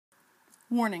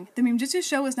Warning, the Memejutsu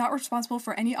Show is not responsible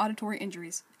for any auditory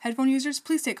injuries. Headphone users,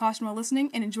 please take caution while listening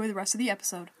and enjoy the rest of the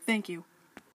episode. Thank you.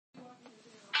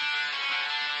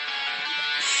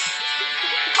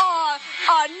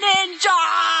 A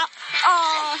ninja!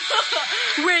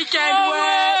 Weekend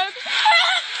whip!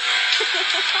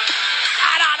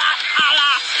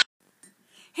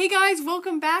 Hey guys,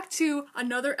 welcome back to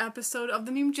another episode of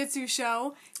the Memejutsu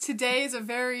Show. Today is a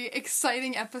very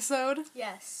exciting episode.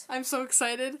 Yes. I'm so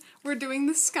excited. We're doing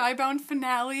the Skybound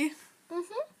finale. Yay!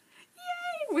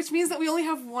 Which means that we only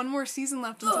have one more season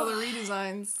left until the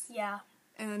redesigns. Yeah.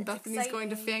 And then It's Bethany's going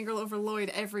to fangirl over Lloyd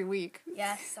every week.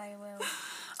 Yes, I will.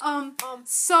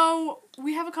 So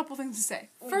we have a couple things to say.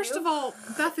 First do? of all,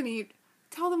 Bethany,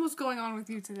 tell them what's going on with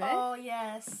you today. Oh,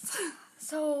 yes.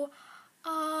 So,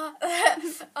 I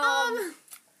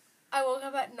woke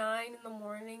up at 9 in the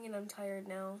morning and I'm tired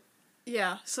now.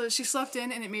 Yeah, so she slept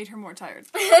in and it made her more tired.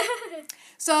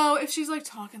 So if she's like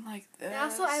talking like this. And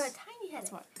also, I have a tiny headache.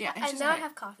 That's what. Yeah, And she's now I right.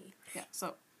 have coffee. Yeah,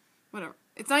 so whatever.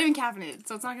 It's not even caffeinated,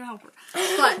 so it's not gonna help her.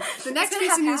 But the next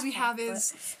piece of news we have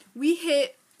is we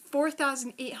hit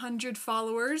 4,800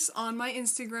 followers on my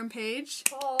Instagram page.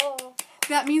 Oh.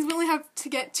 That means we only have to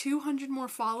get 200 more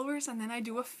followers, and then I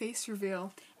do a face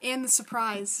reveal and the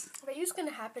surprise. I bet it's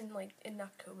gonna happen, like, in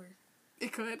October.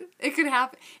 It could. It could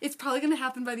happen. It's probably gonna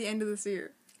happen by the end of this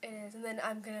year. It is, and then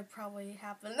I'm gonna probably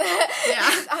happen.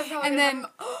 Yeah. I'm probably And then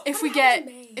if we what get happened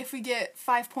in May?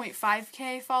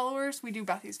 5.5k followers, we do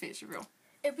Bethy's face reveal.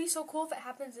 It'd be so cool if it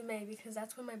happens in May, because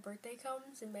that's when my birthday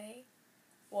comes, in May.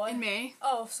 What? In May.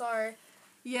 Oh, sorry.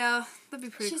 Yeah, that'd be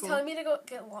pretty She's cool. telling me to go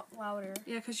get louder.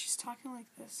 Yeah, because she's talking like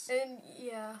this. And,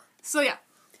 yeah. So yeah,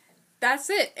 that's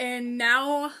it. And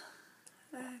now,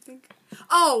 I think.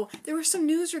 Oh, there was some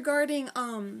news regarding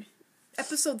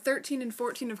episode 13 and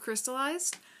 14 of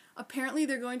Crystallized. Apparently,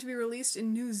 they're going to be released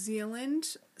in New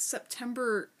Zealand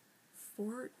September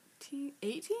 14th,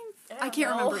 18th. I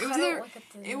can't remember. It was either.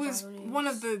 It was one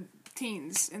of the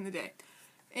teens in the day,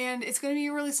 and it's going to be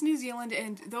released in New Zealand.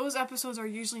 And those episodes are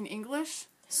usually in English,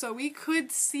 so we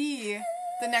could see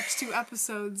the next two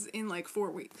episodes in like 4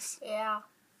 weeks. Yeah.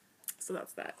 So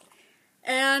that's that.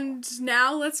 And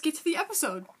now let's get to the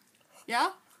episode.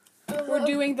 Yeah? We're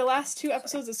doing the last two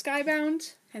episodes of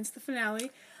Skybound, hence the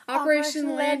finale. Operation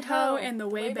Landho and The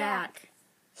Way Back.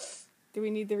 Do we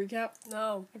need the recap?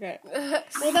 No. Okay.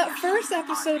 Well, that first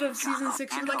episode of season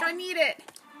 6, you're like, I need it.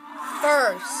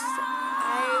 First,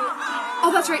 Oh,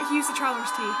 that's right. He used the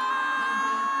Traveler's Tea.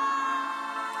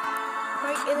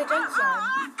 right in the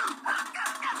junkyard.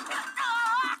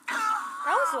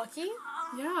 That was lucky.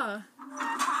 Yeah.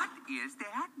 What is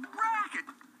that racket?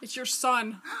 It's your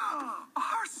son.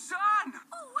 Our son!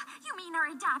 Oh, you mean our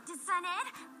adopted son,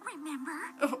 Ed? Remember?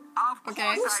 Oh, Of okay.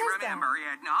 course Who I says that? remember,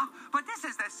 Edna. But this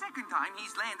is the second time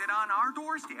he's landed on our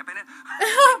doorstep, and I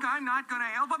think I'm not gonna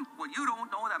help him. Well, you don't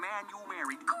know the man you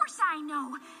married. Of course I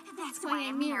know. That's why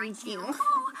I married you.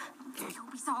 Oh, I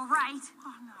hope he's all right.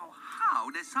 Oh, now,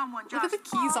 how does someone Look just at the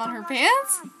keys fall on to her the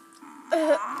pants.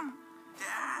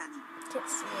 Dad? Can't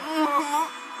see it.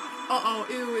 Uh-oh.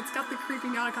 Ew, it's got the creepy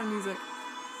Nauticon music.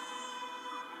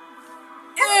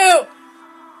 Ew!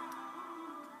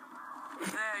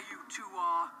 There you two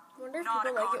are. I wonder if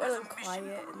people like it when I'm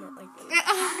quiet and not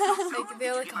like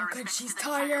they're like, oh good, she's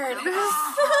tired.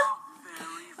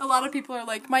 A lot of people are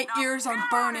like, my ears are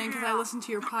burning because I listen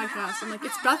to your podcast. I'm like,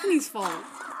 it's Bethany's fault.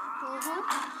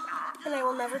 And I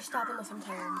will never stop unless I'm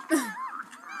tired.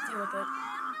 Deal with it.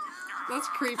 That's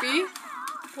creepy.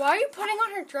 Why are you putting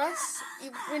on her dress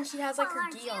when she has like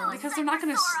her gi on? Because they're not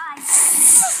gonna.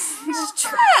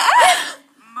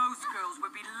 Most girls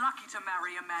would be lucky to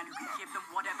marry a man who can give them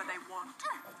whatever they want.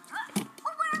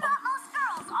 Well, we're not most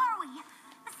girls, are we?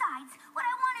 Besides, what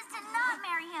I want is to not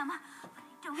marry him.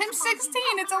 But I don't I'm suppose 16,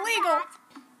 he'd it's help me with illegal. that.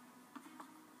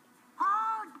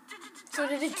 So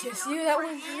did he kiss you that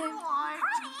one time? Pretty?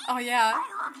 Oh yeah. I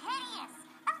look hideous.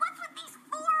 And what's with these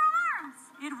 4 arms?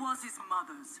 It was his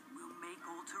mother's. We'll make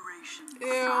alterations. Ew.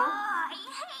 I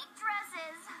hate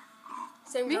dresses.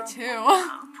 Same Me girl. too.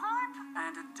 Porp.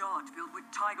 And a dart filled with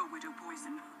tiger widow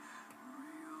poison.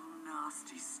 Real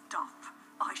nasty stuff.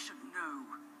 I should know.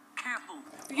 Careful.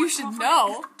 You What's should offered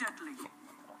know? is Deadly.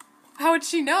 How would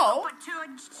she know? But to a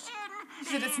chin. She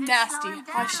said it's nasty.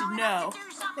 I should know.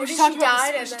 Maybe She she talked about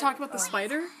died the, and she then- talked about the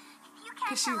spider. You can't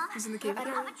 'Cause she tell him. was in the cave. You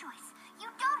have a choice. You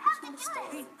don't have to do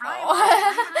it.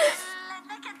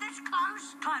 Look at this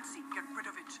close. Clancy, get rid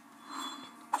of it.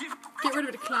 Get rid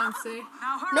of it, Clancy.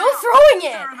 Now hurry No up. throwing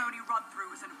it! Ceremony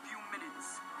run-through is in a few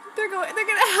minutes. They're gonna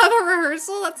have a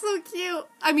rehearsal. That's so cute.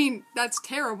 I mean, that's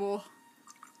terrible.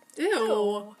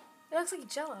 Ew. It looks like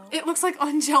Jello. It looks like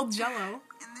ungelled Jello.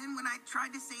 And then when I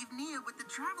tried to save Nia with the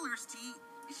traveler's tea,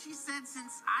 she said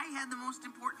since I had the most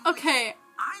important Okay,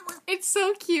 I was... it's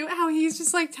so cute how he's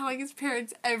just like telling his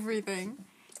parents everything.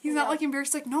 He's not like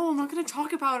embarrassed, like, no, I'm not gonna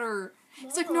talk about her.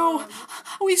 He's like, no,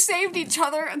 we saved each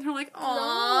other, and they're like, aww.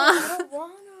 I don't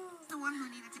wanna. the one who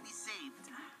needed to be saved.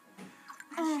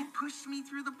 And she pushed me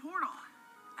through the portal.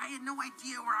 I had no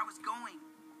idea where I was going.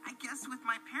 I guess with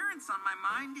my parents on my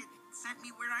mind, it sent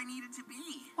me where I needed to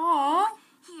be. Aww.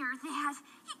 Here, Dad.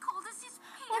 He called us his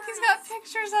parents. Look, he's got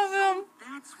pictures of him.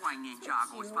 That's why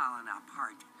Ninjago's falling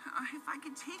apart. If I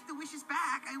could take the wishes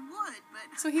back, I would,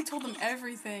 but... So he told them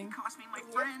everything. It cost me my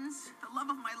friends, the love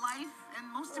of my life, and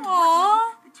most Aww.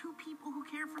 importantly, the two people who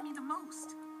care for me the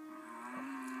most.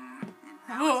 And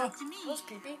now it's up to me. That's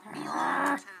creepy. Me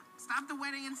alone to stop the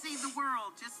wedding and save the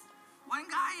world. Just one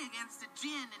guy against a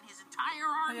Jin and his entire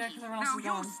army. yeah, 'cause everyone Now else is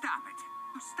you gone. stop it.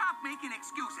 Stop making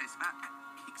excuses.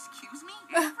 Excuse me?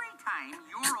 Every time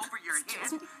you're over your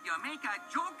head, you make a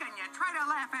joke and you try to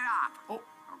laugh it off. Oh.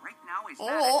 Right now is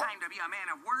not Oh. a time to be a man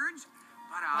of words,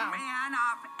 but a man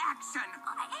of action.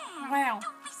 Ed, Wow.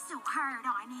 don't be so hard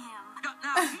on him.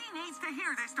 Now, he needs to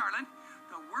hear this, darling.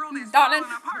 The world is Darling.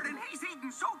 falling apart and he's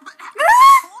eating soap.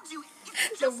 I told you.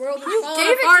 It's The just world me. is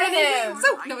gave it falling to apart. him. So,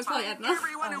 no, it's probably Edna.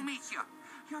 Everyone who meets you.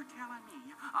 You're telling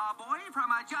me a boy from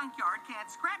a junkyard can't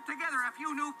scrap together a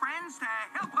few new friends to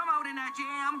help him out in a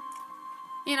jam?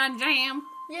 In a jam.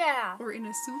 Yeah. Or in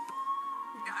a soup.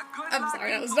 Good I'm luck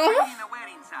sorry, that was incorporating dumb. the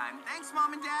wedding, son. Thanks,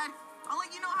 Mom and Dad. I'll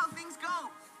let you know how things go.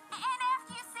 And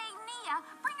after you save Nia,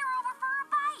 bring her over for a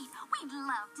bite. We'd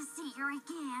love to see her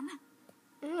again.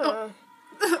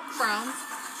 Frowns.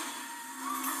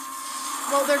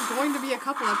 Well, they're going to be a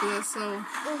couple after this, so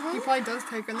he probably does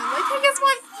take her. And then, like, hey, guess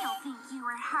what? Still think you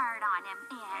were hard on him,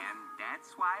 Ed. And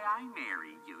that's why I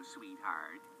married you,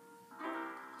 sweetheart.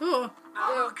 Ooh.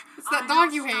 Look, It's that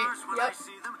dog you hate. When I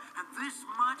see them, and this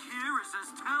mutt here is as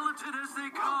talented as they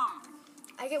come.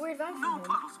 I get weird vibes No from him.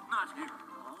 puddles, not here.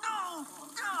 No,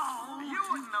 no! You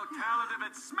wouldn't know talent if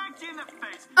it smacked you in the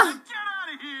face. Get out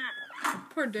of here!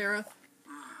 Poor Dareth.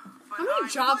 But How many I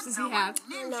jobs would does he know a have?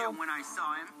 Ninja No. when I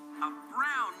saw him. A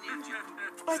brown ninja.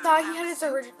 I thought he had his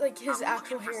his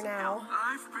actual hair now.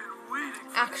 I've been waiting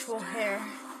for Actual this day. hair.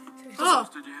 So he's Oh.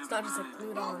 just, it's not just like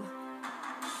glued on.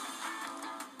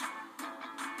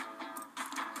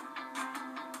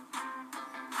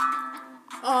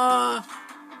 Oh.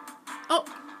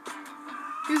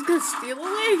 He's gonna steal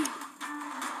away?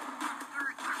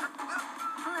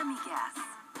 Let me guess.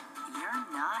 You're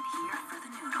not here for the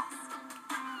noodles.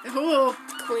 Ooh.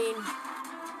 Queen.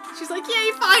 She's like,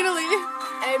 yay, finally!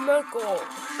 And Merkel.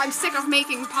 I'm sick of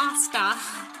making pasta.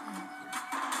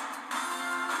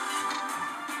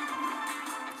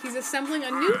 He's assembling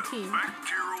a new team. Back to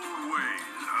your old ways,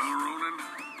 huh, Ronan?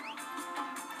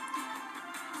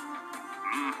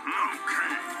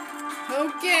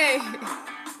 Okay.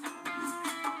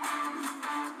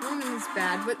 Ronan's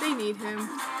bad, but they need him.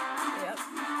 Yep.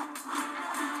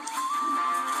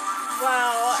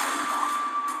 Wow.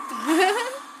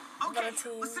 Okay, a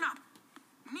team. listen up.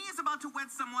 Nia's about to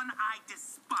wed someone I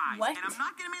despise. What? And I'm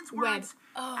not gonna mince Wed. words.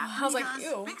 Oh, After I was he like, does,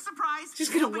 ew. big surprise, She's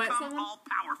she'll gonna wed become someone?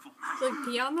 all-powerful. Like,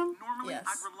 pee on them? Normally, Yes.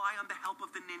 I'd rely on the help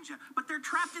of the ninja, but they're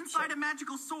trapped inside a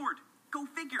magical sword. Go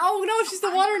figure. Oh no, she's the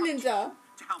So water I'm ninja.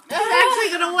 to help She's actually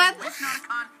gonna wed them. This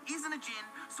Nauticon isn't a djinn,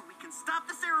 so we can stop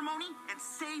the ceremony and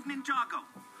save Ninjago.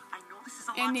 I know this is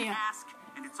a lot And to Nia. ask,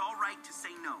 and it's all right to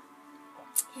say no.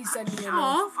 He said me.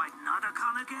 Aw. Fight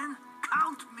Nauticon again?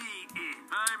 Count me in.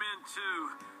 I'm in too.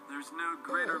 There's no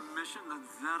greater mission than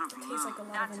that of Tastes like a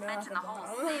lot Not of to vanilla at mention the the whole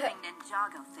bottom. saving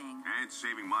Ninjago thing. And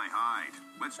saving my hide.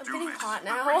 Let's I'm do getting this. hot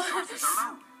now. Resources are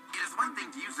low. It is one thing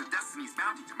to use the Destiny's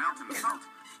bounty to mount an assault,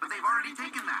 but they've already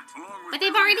taken that. But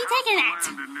they've already taken that.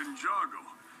 Land in Ninjago.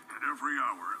 And every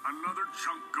hour, another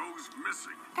chunk goes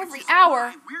missing. Every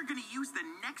hour. We're gonna use the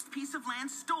next piece of land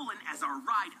stolen as our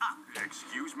ride up.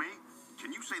 Excuse me?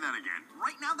 Can you say that again?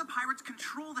 Right now, the pirates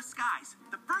control the skies.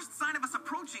 The first sign of us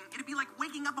approaching, it'd be like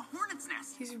waking up a hornet's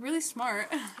nest. He's really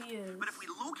smart. He is. But if we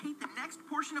locate the next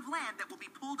portion of land that will be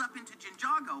pulled up into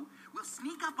Jinjago, we'll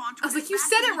sneak up onto I was it like, you as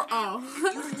said fast it as we can wrong.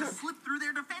 and use it to slip through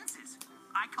their defenses.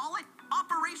 I call it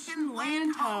Operation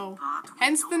Land Ho. But we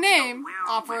Hence the don't name, know where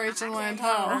Operation the Land next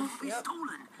Ho. land will be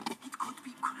stolen. It could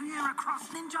be clear across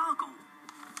Ninjago.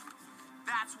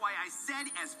 That's why I said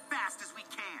as fast as we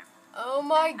can. Oh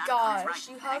my Nauticon is gosh, right.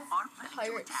 you have They are planning to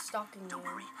pirates attack. stalking Don't you.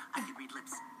 worry, I can read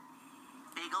lips.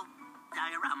 Bagel,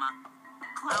 diorama,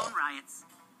 clown riots,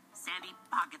 sandy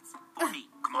pockets for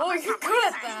me. Come on, Oh, let's you're not good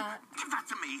at play safe. that. Give that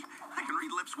to me. I can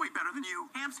read lips way better than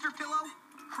you. Hamster pillow,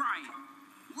 crying,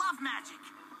 love magic.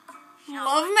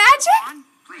 Love magic?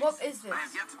 Please. What is this? I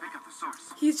have yet to pick up the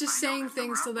source. He's just saying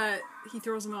things so that he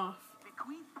throws him off.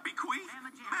 Bequeath?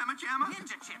 Mamma Jamma?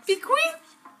 Ninja chips. Bequeath?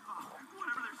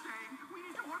 Whatever they're saying, we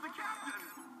need to warn the captain.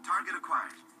 Target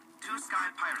acquired. 2 Sky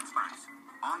pirate spies.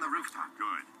 On the rooftop.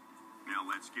 Good. Now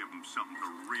let's give them something to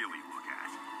really look at.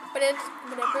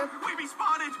 We be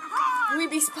spotted! Run! We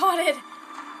be spotted.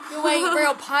 You ain't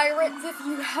real pirates if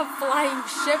you have flying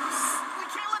ships. We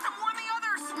can't let them warn the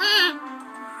others.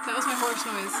 That was my horse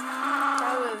noise.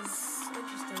 That was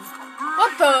interesting.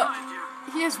 What the?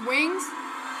 He has wings?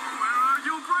 Where are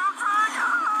you, Ground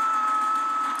Dragon?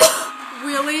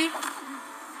 Really?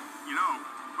 You know,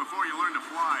 before you learn to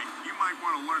fly, you might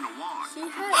want to learn to walk. He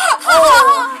has.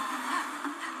 Oh!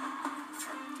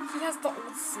 He has the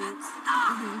old suit.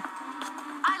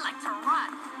 I like to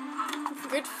run.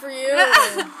 Good for you.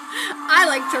 I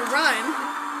like to run.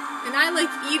 And I like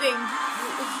eating.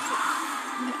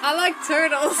 I like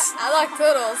turtles. I like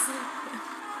turtles.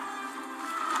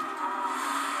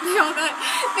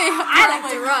 I like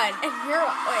to run. And you're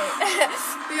wait.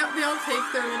 They all take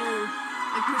their little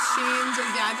like machines or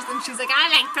gadgets, and she's like,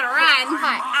 I like to run.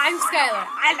 Hi, I'm Skylar.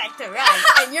 I like to run.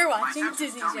 And you're watching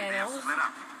Disney Tell me they have Channel. split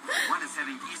up. One is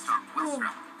heading east on Wilstrip.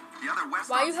 The other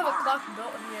west Why on you have a Flora. clock built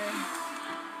in your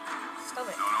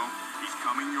stomach? No, he's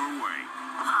coming your way.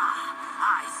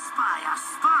 I spy a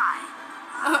spy.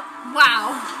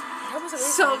 Wow. That was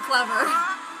So amazing. clever.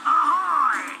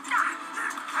 Ahoy!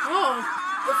 Oh,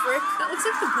 The frick? that looks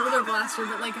like the Boulder Blaster,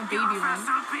 but like a baby one.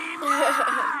 This'll be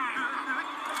mine.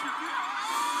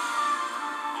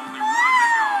 Only one to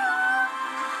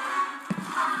go.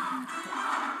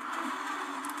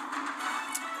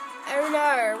 I don't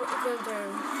know what we're gonna do.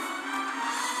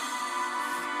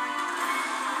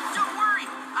 Don't worry,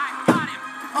 I got him.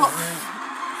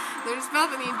 They're just about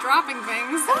to need dropping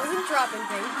things. I wasn't dropping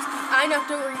things. I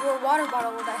knocked over your water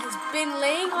bottle that has been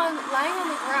lying on the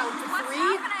ground for 3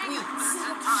 weeks.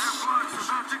 Entire block's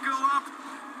about to go up.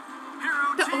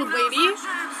 Hero The team old has lady?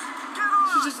 actions. Get on!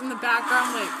 She's just in the background,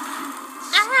 like,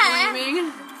 screaming.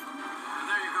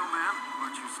 There you go, ma'am.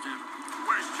 Watch your step.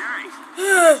 Where's Jay?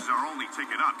 This is our only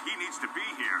ticket up. He needs to be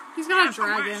here. He's got a He has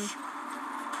dragon. wish.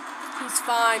 He's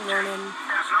fine, Ronan.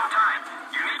 There's no time.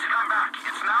 You need to come back.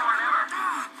 It's now or never.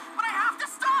 But I have to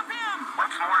stop him.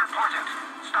 What's more important?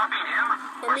 Stopping him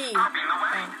For me. stopping the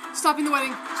wedding? Stopping the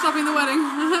wedding. Stopping the wedding.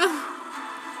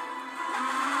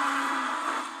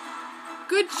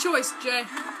 Good choice, Jay.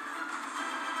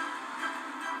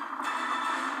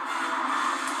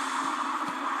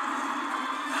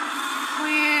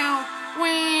 Wow.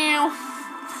 Wow.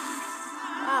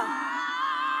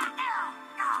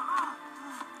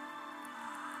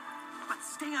 But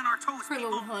stay on our toes, Her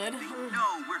people. little hood. They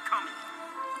know we're coming.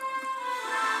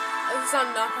 This is a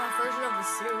knockoff version of the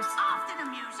suit. After the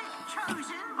music,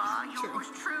 chosen by yours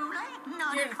truly.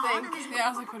 Not You'd think. Yeah, I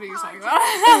was like, what are you talking about?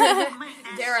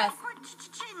 Gareth.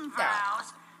 Chin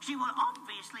vows. She will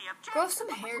obviously object. Grow some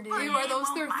hair, dude. Ew, are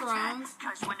those their thrones?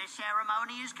 Because when the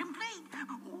ceremony is complete,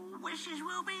 all wishes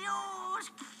will be yours,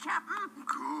 Captain.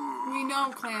 We know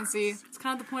Clancy. It's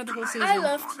kind of the point of the whole season. I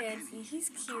love Clancy. He's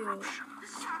cute.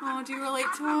 Oh, do you relate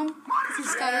to him? 'Cause he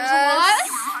stutters a lot?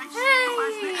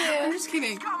 Hey! I'm just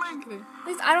kidding. I'm kidding. At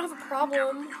least I don't have a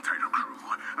problem. I'm just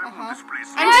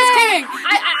kidding.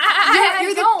 I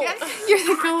You're don't. You're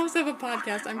the co-host of a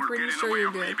podcast. I'm pretty sure you're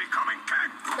good.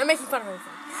 I'm making fun of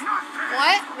everything.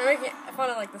 What? I'm making fun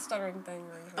of like the stuttering thing.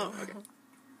 Or anything. Oh, okay.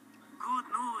 Good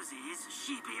news is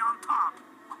she be on top.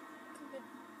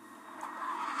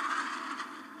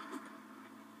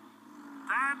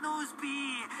 Bad news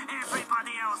be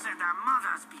everybody else and their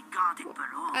mothers be guarding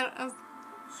below. I was,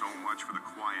 So much for the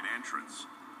quiet entrance.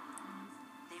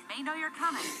 They may know you're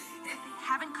coming. They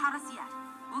haven't caught us yet.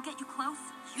 We'll get you close.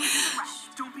 You do the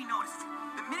rest. Don't be noticed.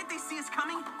 The minute they see us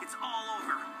coming, it's all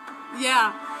over.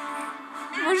 yeah.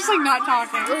 We're just like not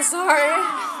talking. I'm sorry.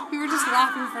 We were just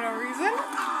laughing for no reason.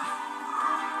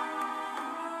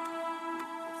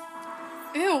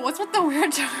 Ew, what's with the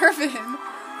weird turban?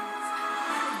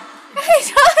 Hey,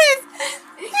 guys!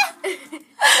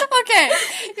 Okay,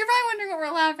 you're probably wondering what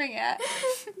we're laughing at.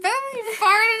 Bethany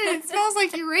farted and it smells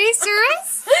like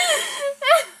erasers.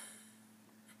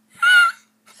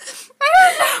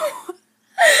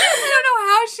 I don't know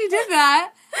how she did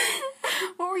that.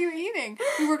 What were you eating?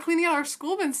 We were cleaning out our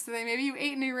school bins today. Maybe you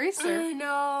ate an eraser.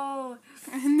 No.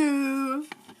 No.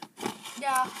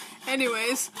 Yeah.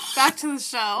 Anyways, back to the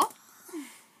show.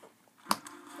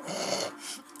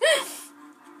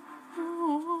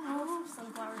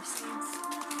 Sunflower seeds.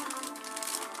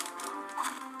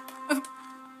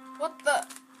 What the?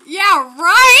 Yeah,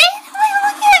 right? Wait,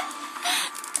 look at...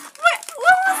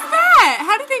 What was that?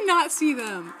 How did they not see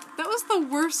them. That was the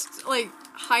worst, like,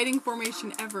 hiding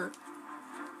formation ever.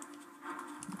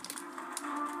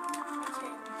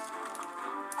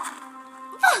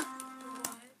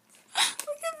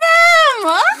 Look at them!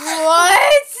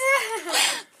 What?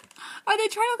 Are they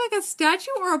trying to look like a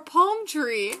statue or a palm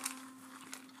tree?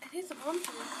 It is a palm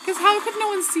tree. Because how could no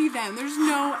one see them? There's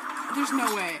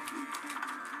no way.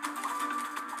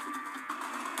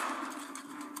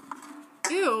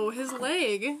 Ew, his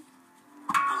leg.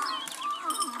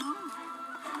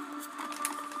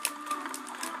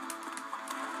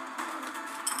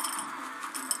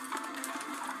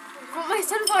 Want my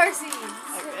sunflower seeds.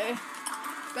 Okay.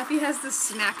 Bethy has this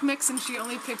snack mix and she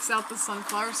only picks out the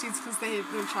sunflower seeds because they're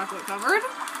chocolate covered.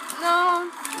 No.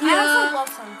 Yeah. I also love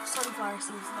sunflower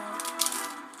seeds though.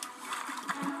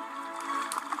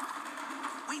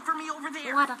 Wait for me over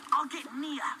there. Water. I'll get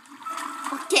Nia.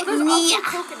 Get There's also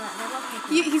coconut. I love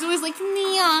coconut. He's always like,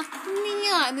 Nia,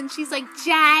 Nia. And then she's like,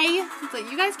 Jai. It's like,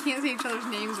 you guys can't say each other's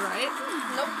names, right?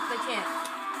 Nope, they can't.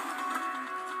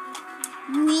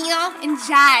 Nia and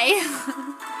Jai.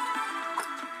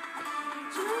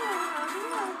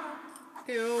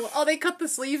 Ew. Oh, they cut the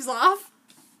sleeves off?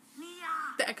 Nia.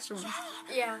 The extra ones.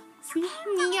 Yeah. See?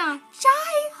 Nia.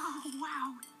 Jai. Oh,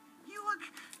 wow. You look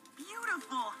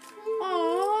beautiful.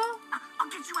 Aww. I'll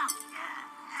get you out.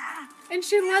 And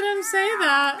she let him say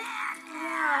that.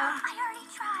 Yeah. I already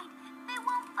tried. They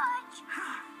won't budge.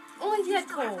 Only he had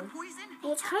Still have the cold. poison?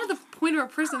 Well, it's kind of the point of a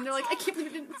prison. They're like, I can't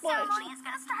believe it didn't The budge. ceremony is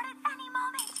gonna start at any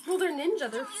moment. Well, they're ninja.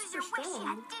 They're Use super your wish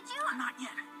strong. yet, did you? Not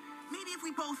yet. Maybe if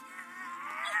we both...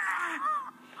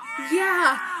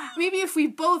 Yeah, maybe if we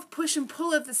both push and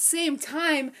pull at the same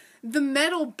time, the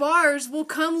metal bars will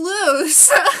come loose.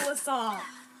 What's up?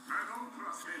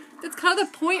 That's kind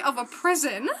of the point of a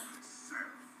prison.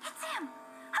 It's him.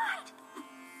 Hide.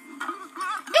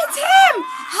 It's him!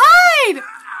 Hide!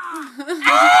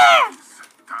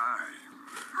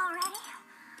 Already?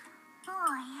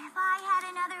 Boy, if I had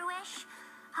another wish,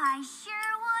 I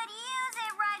sure would use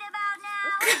it right about now.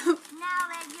 Now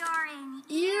that you're in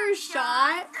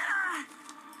Earshot.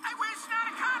 I wish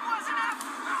Noticon wasn't up.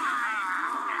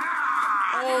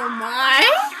 Oh my.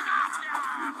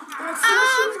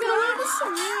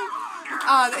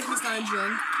 That he's not a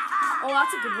djinn. Oh,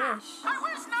 that's a good wish. I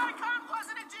wish Noticon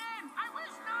wasn't a djinn. I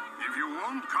wish Noticon... If you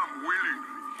won't come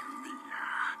willingly,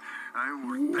 I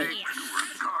would beg to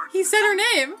regard. He said her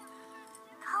name.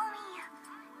 Call me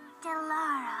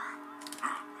Delara.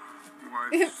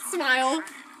 Why Smile.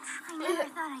 I never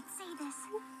thought I'd say this,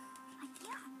 but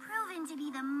you've proven to be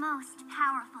the most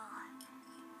powerful.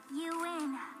 You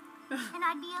win. And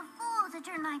I'd be a fool to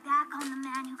turn my back on the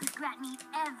man who could grant me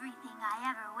everything I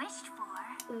ever wished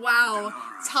for. Wow.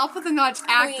 Top of the notch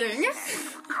acting.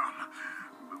 come?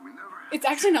 But we never had It's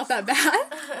actually not that bad.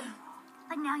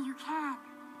 But now you can.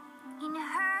 In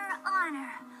her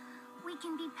honor, we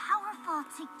can be powerful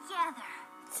together.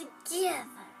 Together.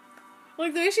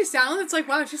 Like the way she sounds, it's like,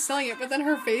 wow, she's selling it. But then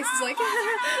her face is like,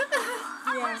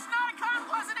 I wish Noticon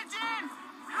wasn't a djinn.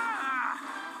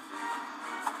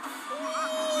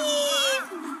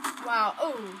 Wow.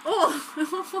 Oh. oh.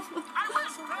 I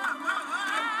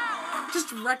wish...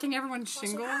 Just wrecking everyone's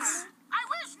shingles. I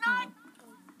wish not...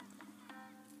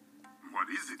 What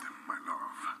is it, my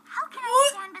love? How can I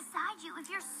stand beside you if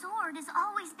your sword is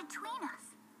always between us?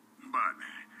 But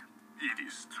it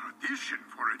is tradition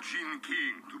for a Jin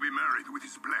king to be married with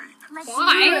his blade. Let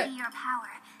Why? you be your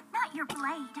power, not your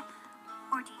blade.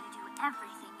 Or do you do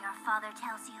everything your father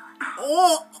tells you?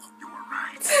 Oh. You are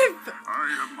right. I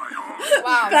am my own.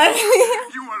 Wow.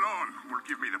 You alone will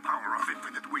give me the power of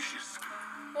infinite wishes.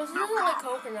 Well, she doesn't like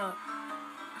coconut.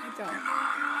 I don't.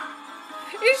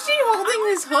 Is she holding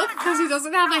his hook because he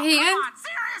doesn't have a hand? Come on,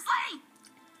 seriously?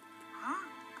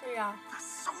 Yeah. The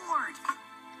sword.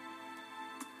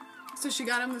 So she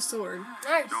got him the sword.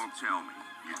 Nice. Don't tell me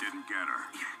you didn't get her.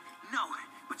 No,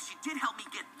 but she did help me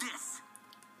get this.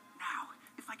 Now,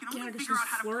 if I can only Yeah, 'cause figure she's out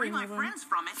how to free flirting my with him. friends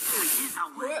from it, there is a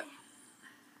way.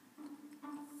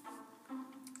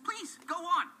 Please, go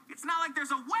on. It's not like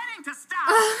there's a wedding to stop.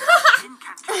 Jin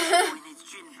can control in its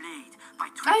Jin blade by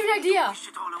I have an idea. push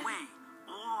it all away.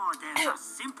 Or there's a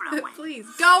simpler way. Please,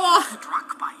 go on.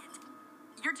 Struck by it.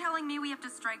 You're telling me we have to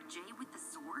strike Jay with the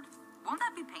sword? Won't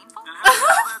that be painful?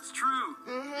 That's true.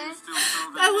 You still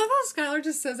know I love how Skylar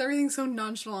just says everything so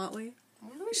nonchalantly.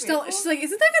 She's like,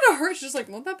 isn't that gonna hurt? She's just like,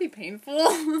 won't that be painful?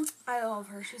 I love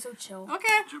her. She's so chill.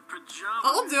 Okay, your pajamas.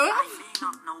 I'll do it. I may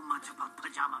not know much about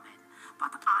pajama men,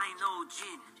 but I know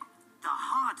Jin. The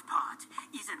hard part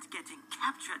isn't getting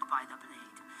captured by the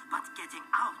blade, but getting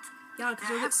out. Yeah, because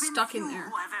There you'll get have been stuck in few there.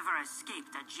 who have ever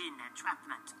escaped a Jinn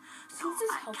entrapment. So This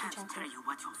is I healthy can't chocolate. tell you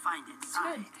what you'll find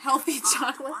inside. Healthy But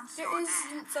chocolate. once There you're is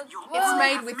there, some- you'll It's only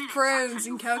made have with minutes prunes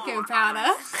until and you cocoa fall powder.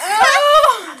 unless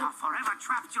that are forever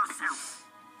trapped yourself.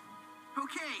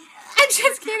 Okay. I'm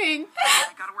just kidding.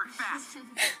 I gotta work fast.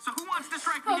 So who wants to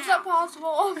strike me How's that down?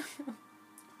 possible?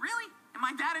 Really? Am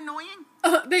I that annoying?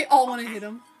 They all want to hit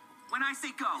him. When I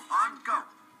say go. On go.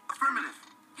 Affirmative.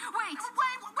 Wait,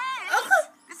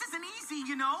 This isn't easy,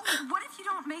 you know? what if you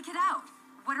don't make it out?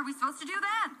 What are we supposed to do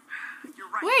then? You're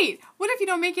right. Wait, what if you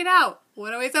don't make it out?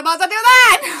 What are we supposed to do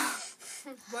then?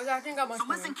 Well, I think I must So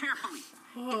listen carefully.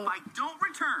 Oh. If I don't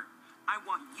return, I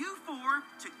want you four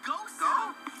to go.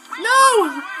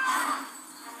 No!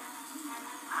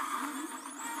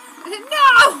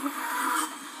 No!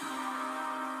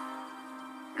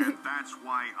 And that's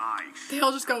why I They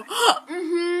all just go,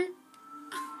 Mm-hmm.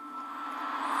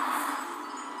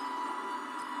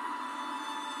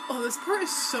 oh, this part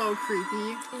is so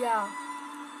creepy. Yeah.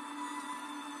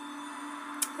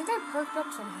 I think I perked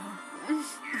up somehow.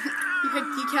 You had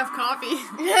decaf coffee.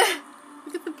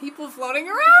 Look at the people floating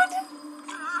around.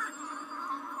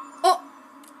 Oh,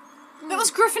 that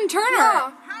was Griffin Turner.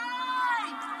 Yeah.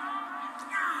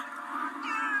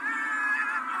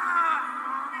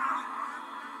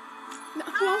 No,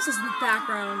 who else is in the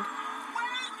background?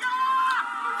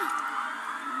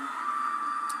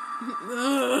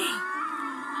 Ugh.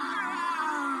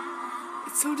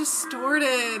 It's so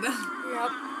distorted.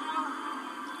 Yep.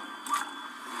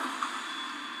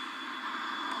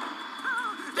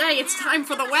 Hey, it's time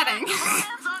for the wedding.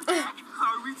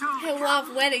 I love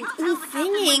weddings. Ooh,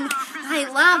 singing. I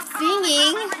love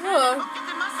singing. Oh,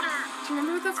 Do you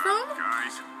remember what that's from?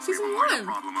 Guys, Season we have quite a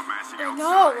 1. problem amassing I outside.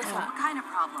 know. What's What that? kind of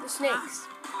problem? The snakes.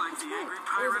 Like the angry It was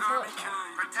a pirate troll. army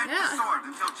kind. Protect Yeah. the sword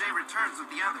until Jay returns with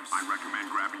the others. I recommend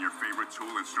grabbing your favorite tool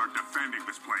and start defending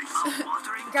this place.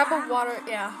 Watering Grab a can? water.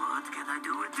 Yeah. What can I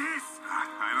do with this? I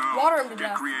don't know. Water him to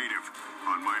Get death. creative.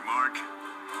 On my mark,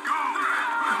 go!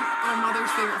 My mother's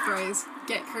favorite phrase.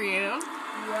 Get creative.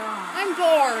 Yeah. I'm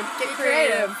bored. Get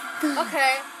creative.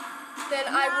 Okay. Then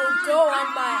I will go on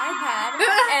my iPad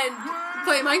and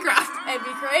Play Minecraft.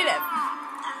 be creative.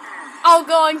 I'll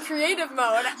go on creative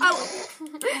mode.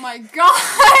 Oh my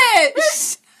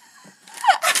gosh!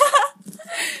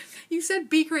 You said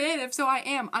be creative, so I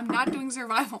am. I'm not doing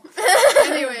survival.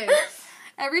 Anyway,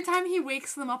 every time he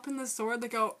wakes them up in the sword, they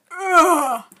go,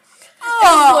 ugh!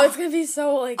 Oh, Ugh! it's gonna be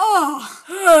so like.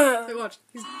 Ugh! Wait, watch.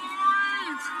 He's...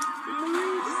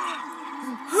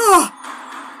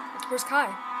 Where's Kai?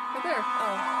 Right there.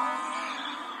 Oh.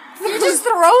 He just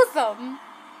throws them.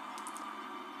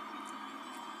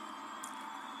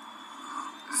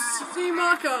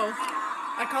 Simako.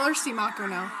 I call her Simako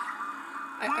now.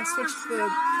 I switched the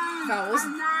vowels.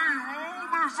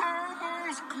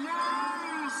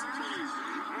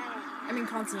 I mean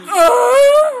consonants.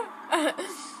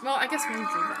 Well, I guess we need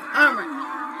to do that. Alright.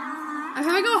 I'm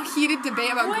having a heated debate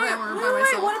about grammar by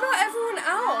myself. What about everyone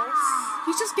else?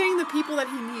 He's just getting the people that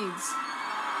he needs.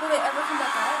 Will they ever come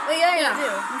back out? Well, yeah, they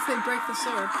do. Once they break the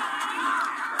sword.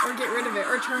 Or get rid of it.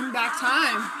 Or turn back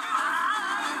time.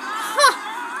 Huh!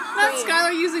 Not Wait.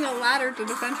 Skylar using a ladder to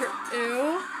defend her.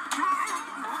 Ew.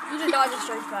 You did not just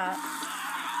drink that.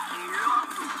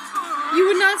 You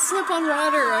would not slip on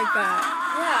water like that.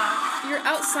 Yeah. You're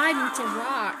outside and it's a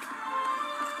rock.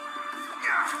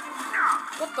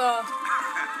 What the?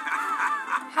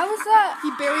 How was that? He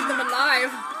buried them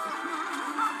alive.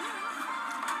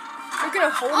 You're gonna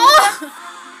hold Oh! them?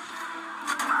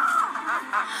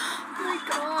 Oh my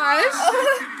gosh.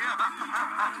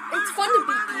 It's fun to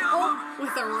beat people.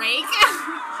 With a rake?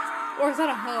 Or is that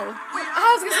a hoe? I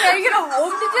was gonna say, are you gonna hold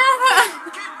them to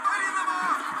death?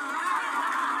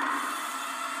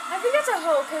 I think that's a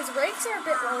hoe, because rakes are a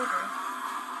bit longer.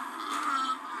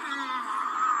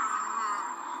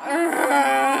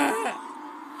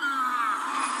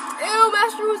 Ew,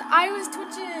 Master Wu's eye was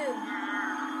twitching.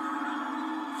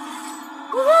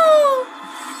 Woohoo!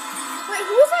 Wait,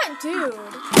 who was that dude?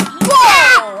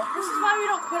 Whoa! This is why we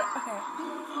don't put. Okay.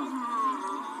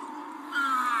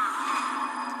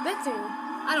 That dude.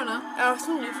 I don't know. Oh,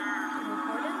 someone just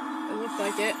recorded? It looked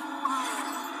like it.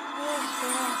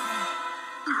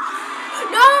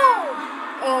 No!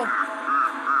 Oh.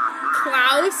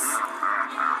 Klaus?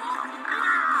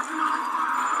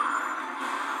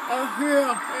 Oh,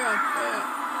 yeah.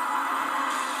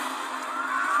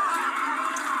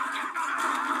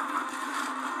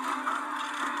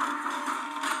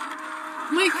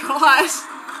 My gosh.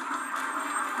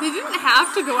 They didn't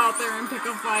have to go out there and pick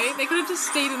a fight. They could have just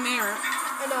stayed in there.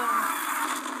 I know.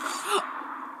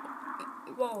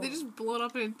 Whoa. They just blew it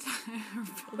up in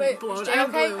Wait, blow is it. Jay I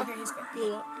okay? blew. Okay, he's good.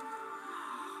 Blew up.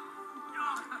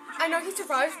 I know he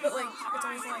survived, but like, it's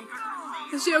always like,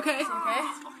 Is she okay? is he okay?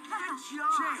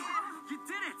 You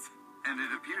did it! And it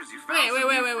appears you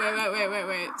found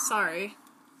Wait. Sorry.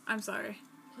 I'm sorry.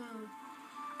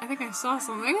 I think I saw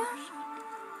something.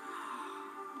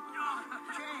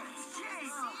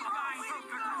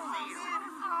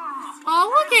 Oh,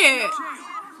 look it!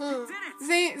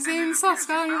 Zane saw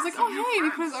Skylar and he was like, oh, hey, and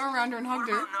he put his arm around her and hugged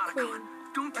her. Queen.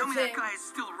 Don't tell me That's that guy is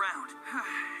still around.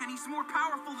 And he's more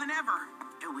powerful than ever.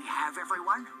 Do we have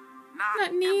everyone? Not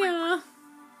everyone. Nia.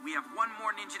 We have one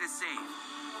more ninja to save.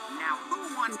 Now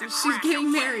who wants to She's crash getting a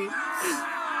married.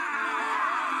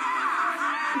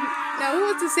 Now, who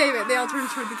wants to save it? They all turn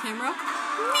toward the camera.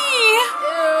 Me!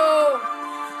 Ew.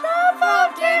 Jump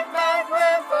up, kick back,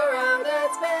 whip around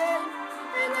and spin.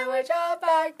 And then we jump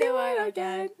back, do it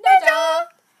again. Ninja!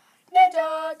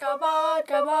 Ninja, come on.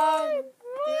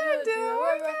 Do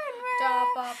it.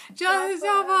 Jump up. Just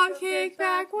jump up, kick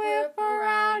back, whip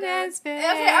around and spin.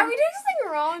 Okay, are we doing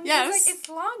something wrong? Yes. Because, like, it's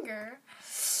longer.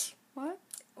 What?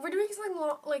 We're doing something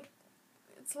like,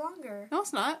 it's longer. No,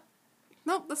 it's not.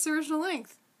 Nope, that's the original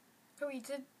length. Oh, we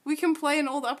did. We can play an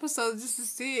old episode just to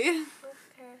see.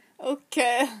 Okay.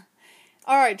 Okay.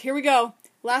 Alright, here we go.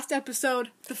 Last episode,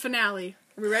 the finale.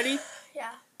 Are we ready? Yeah.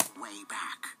 Way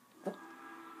back.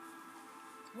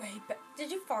 Wait, but did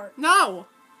you fart? No!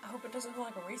 I hope it doesn't feel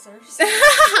like a research.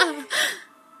 Aww.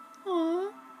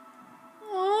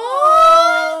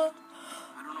 Oh.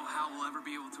 I don't know how we'll ever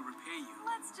be able to repay you.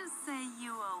 Let's just say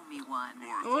you owe me one.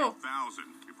 Or Oh. 10,000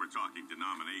 if we're talking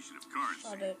denomination of currency.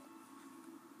 Got it.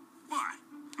 Why?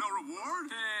 No reward?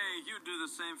 Hey, you do the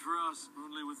same for us,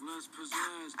 only with less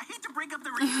pizzazz. I hate to break up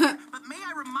the reunion, but may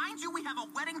I remind you we have a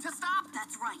wedding to stop?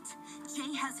 That's right.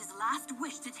 Jay has his last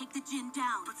wish to take the gin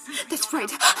down. But since we That's don't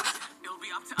right. have a choice, it'll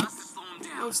be up to us to slow him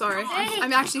down. Oh, sorry.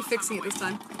 I'm actually fixing it this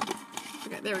time.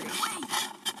 Okay, there we go. Wait.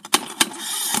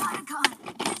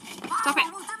 Stop it.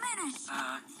 Will diminish.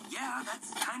 Yeah,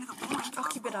 that's kind of the point. I'll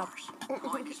keep it up.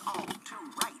 Lloyd is all too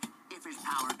right. If his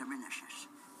power diminishes,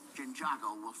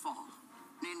 Ninjago will fall.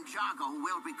 Ninjago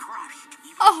will be crushed.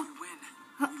 Even Oh. if we win.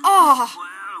 Oh!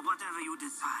 Well, whatever you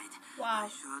decide. Wow. I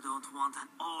sure don't want an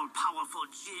all-powerful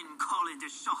Jin calling the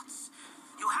shots.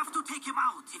 You have to take him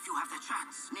out if you have the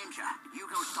chance. Ninja, you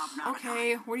go stop now.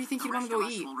 Okay, where do you think The you'd want rest to go of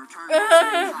us eat? will return to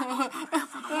Ninjago to prepare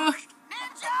for the worst.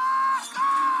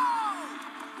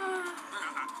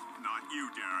 Not you,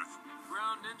 Dareth.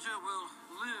 Brown Ninja will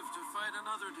live to fight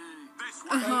another day. This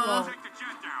Uh-huh. one. Take the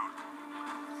jet down.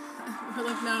 We're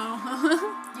like, no.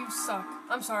 You suck.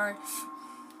 I'm sorry.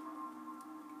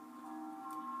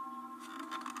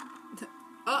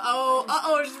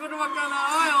 Uh-oh, she's gonna walk down the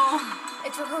aisle.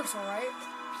 It's rehearsal, right?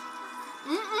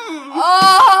 Mm-mm.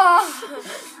 Oh!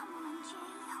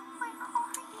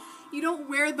 You don't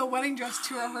wear the wedding dress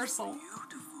to rehearsal.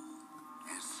 Beautiful.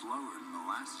 As slower than the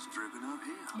last stripping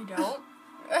uphill. You don't?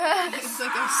 It's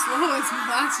like as slow as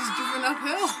glasses driven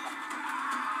uphill.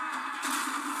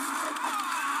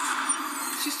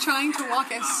 She's trying to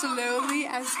walk as slowly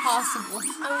as possible.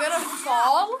 I'm gonna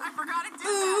fall, I forgot it.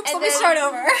 Oops, and let me then start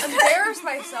over. embarrass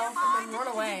myself, and then run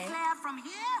away. From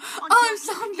here Oh, I'm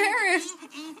so embarrassed.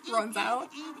 Runs out.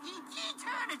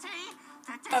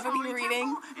 Of me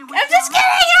reading. I'm just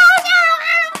kidding!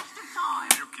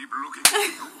 You keep looking.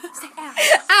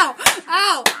 Ow!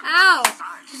 Ow! Ow!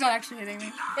 She's not actually hitting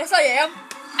me. Yes, I am.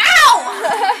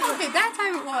 Ow! Okay, that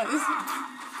time it was.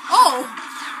 Oh!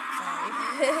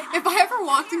 If I ever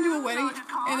walked into a wedding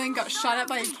and then got shot at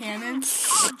by a cannon,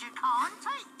 You can't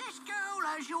take this girl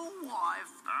as your wife.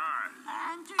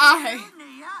 And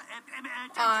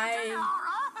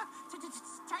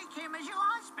take him as your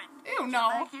husband. Ew,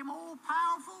 no. Make him all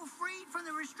powerful, freed from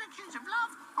the restrictions of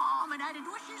love, harm, and added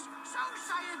wishes. So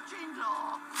saith Jin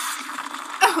law.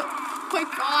 Oh my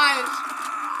gosh.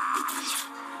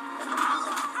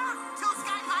 Two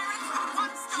sky pirates,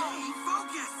 one stone.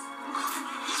 Focus.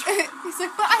 He's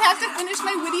like, but I have to finish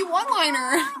my witty one-liner.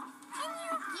 Can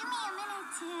you give me a minute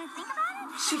to think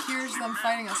about it? She hears them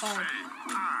fighting outside.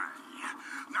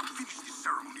 Now finish this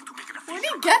ceremony to make it official. Where'd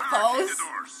he get those?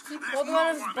 He pulled them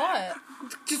out of his butt.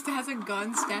 Just has a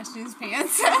gun stashed in his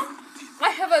pants. I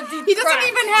have a deep He doesn't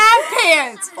crack. even have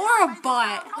pants or a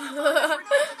butt.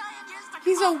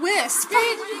 He's a wisp.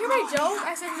 Hey, did you hear my joke?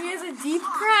 I said he has a deep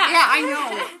crack. Yeah, I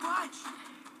know.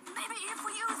 Maybe if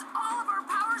we use all of our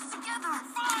powers together.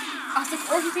 I was like,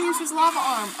 or he can use his lava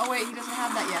arm. Oh wait, he doesn't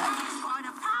have that yet.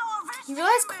 You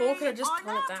realize Cole could have just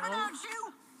turned it down?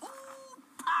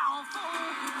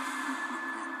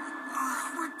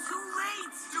 We're too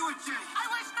late. Do it, Jay. I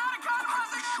wish Nauticon was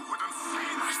Short and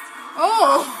fast.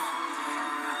 Oh!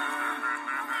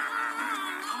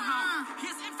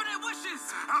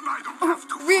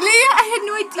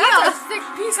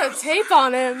 tape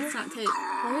on him. It's not tape.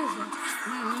 What is it?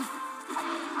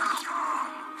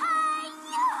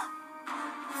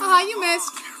 Haha, you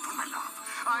missed. Careful, my love.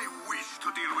 I wish to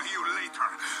deal with you later.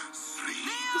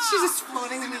 Sleep. She's just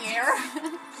floating in the air.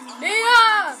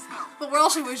 Yeah! The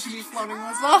world she wished she'd be floating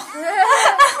was though.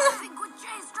 I think what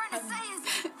Jay's trying to say is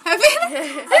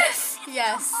Heaven?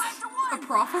 Yes. A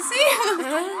prophecy?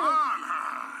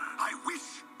 I wish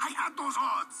I had those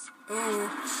odds. Ooh.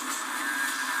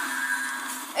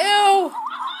 Ew!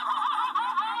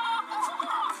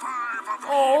 5 of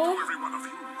Oh. to every one of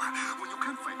you. When you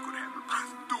can't find good help,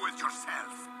 do it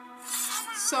yourself.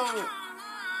 So,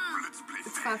 Let's play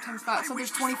it's fair. 5 times 5, so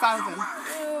there's 25 of them.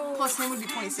 Ew. Plus him would be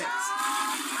 26.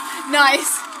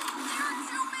 Nice!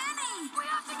 we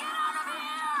have to get out of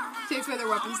here. Takes away their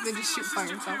weapons, they just shoot fire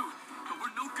himself. But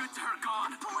we're no good to her,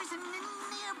 gone. Poison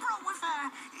near brought with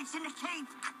her. It's in a cave.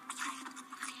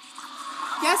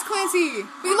 Yes, Clancy!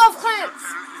 We love Clint!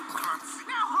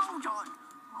 Now hold on.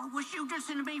 I wish you'd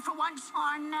listen to me for once.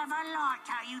 I never liked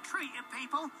how you treated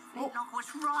people. Oh. Look was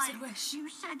right. Said wish. You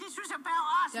said this was about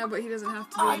us. Yeah, but he doesn't have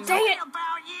to. Oh, anymore. dang it!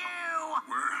 About you.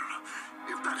 Well,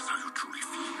 if that is how you truly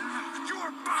feel,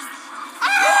 you're banished.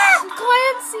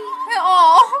 Clancy!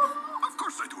 Aw! Of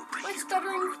course I do appreciate My your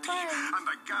stuttering loyalty, friend. and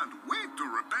I can't wait to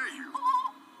repay you.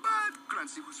 But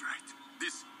Clancy was right.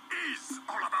 This is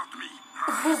all about me.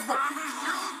 I banish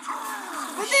you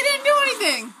too. But they didn't do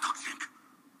anything! Toxic.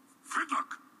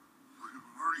 Fitlock.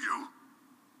 Where are you?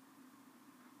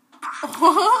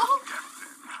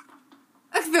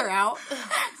 Captain. They're out.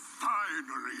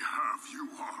 Finally have you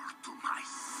all to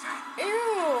myself. Ew!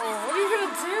 What are you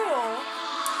gonna do?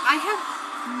 I have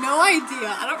no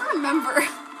idea. I don't remember.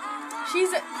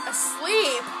 She's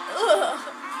asleep. Ugh.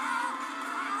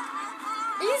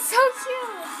 He's so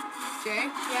cute. Jay,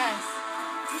 Yes.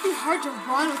 it'd be hard to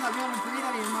run without being able to breathe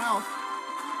out of your mouth.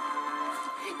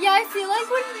 Yeah, I feel like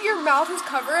when your mouth is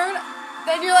covered,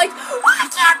 then you're like, I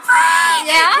can't breathe!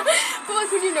 Yeah? But like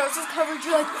when your nose is covered,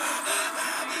 you're like,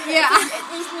 Yeah.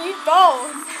 you need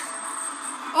both.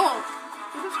 Oh,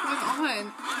 what is going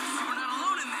on? We're not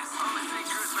alone in this. All I think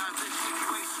good about this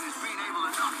situation is being able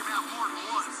to knock him out more than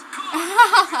once. Come on,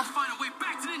 let's find a way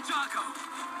back to Ninjago.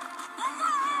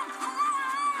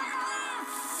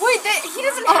 Wait, he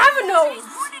doesn't have a nose.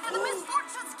 Pointing to the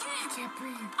misfortunes kid. Can't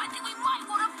breathe. I think we might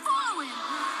want to follow him.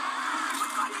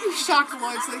 He shocked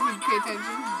Lloyd so he could pay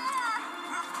attention.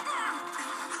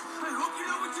 I hope you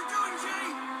know what you're doing,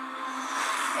 Jay.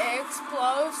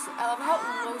 Explodes. I love how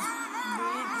Lowe's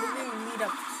really lead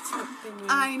up to the thingy.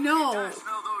 I know. Guys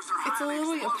know those are It's a highly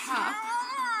literally a explosive. path.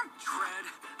 Tread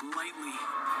lightly.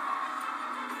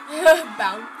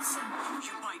 Bounce.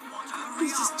 You might want to hurry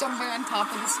He's just up. jumping on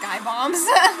top of the sky bombs.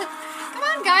 Come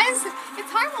on, guys. It's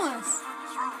harmless.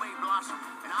 Throw me, Blossom,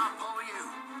 and I'll pull you.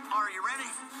 Are you ready?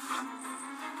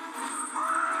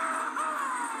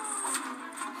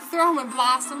 Throw him a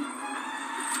blossom.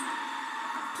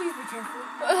 Please be careful.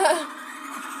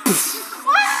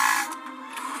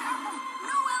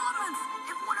 No elements.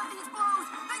 If one of these blows,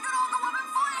 they could all go up in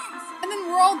flames. And then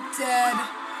we're all dead.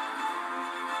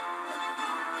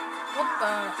 What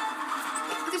the?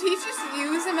 Did he just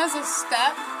use him as a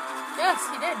step? Yes,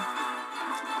 he did.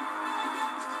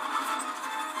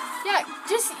 Yeah,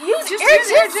 just use Just air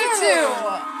use air jutsu. jutsu.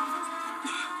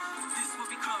 This will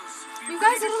be close. You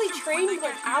guys literally trained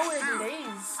like hours and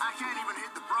days. I can't even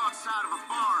hit the broadside of a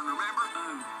barn, remember?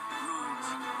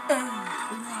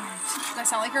 Did I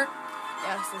sound like her?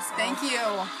 Yes, this is. Thank you.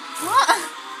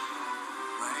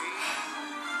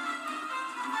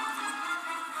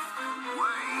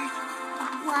 Wait.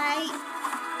 Right.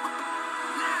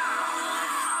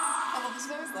 I love his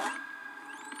nose though.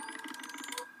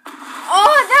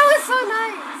 Oh, that was so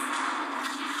nice.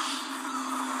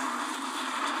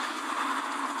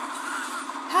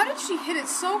 How did she hit it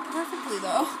so perfectly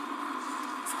though?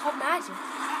 It's called magic.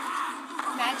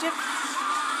 Magic.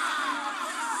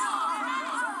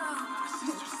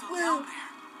 Down there,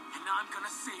 and I'm gonna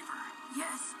save her.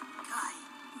 Yes, Kai.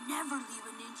 Never leave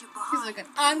a ninja behind. He's like,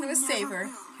 I'm gonna save her.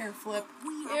 Hair flip.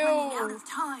 We are running out Ew. of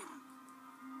time.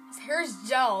 His hair is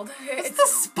gelled. It's the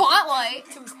spotlight.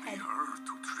 to his head. Her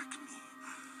to trick me.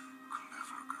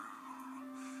 Clever girl.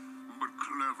 But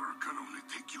clever can only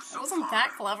take you so It wasn't far.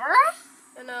 that clever.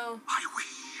 I know. I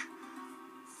wish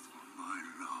for my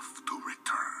love to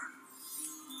return.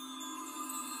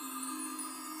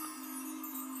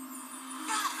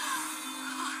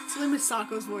 It's really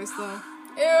Misako's voice though.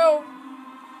 Ew.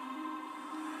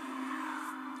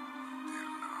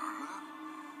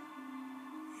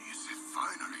 Is it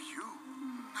finally you?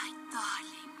 My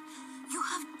darling, you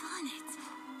have done it.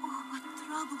 Oh, what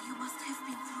trouble you must have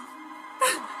been through.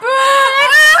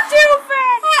 Dude!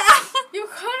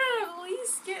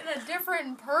 a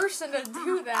different person to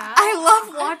do that. I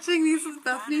love watching these with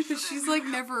Bethany because she's like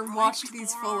never watched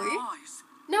these fully.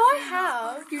 No, I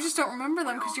have. You just don't remember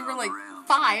them because you were like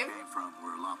 5.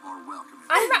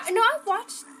 I've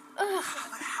watched.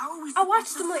 I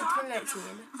watched them like 2019.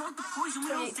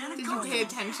 2018. Did you pay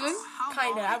attention?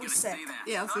 Kinda. I was sick.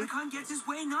 Yeah, see. Otacon gets his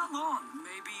way not long.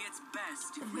 Maybe it's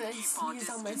best if we I keep our sneezed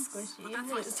on my distance. squishy. But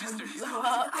that's what sisters Blow do.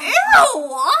 up.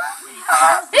 Ew!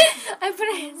 I put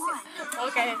it.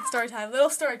 Okay, story time. Little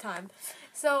story time.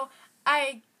 So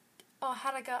I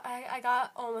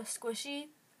got a squishy,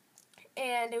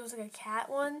 and it was like a cat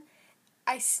one.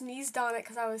 I sneezed on it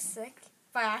because I was sick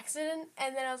by accident,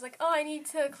 and then I was like, oh, I need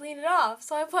to clean it off.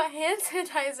 So I put hand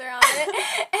sanitizer on it,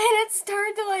 and it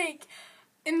started to like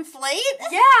Inflate?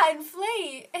 yeah,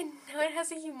 inflate, and now it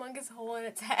has a humongous hole in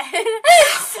its head.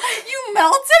 You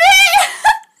melted it?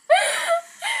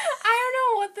 I don't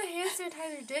know what the hand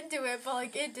sanitizer did to it, but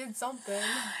like it did something.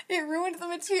 It ruined the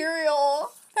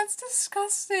material. That's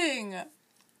disgusting.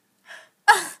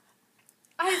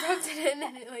 I rubbed it in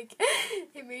and it like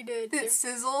it made it Did it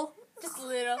sizzle? just a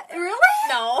little. Really?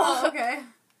 No. Oh, okay.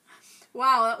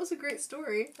 Wow, that was a great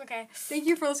story. Okay. Thank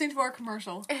you for listening to our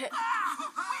commercial. We have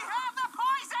the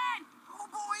poison! Oh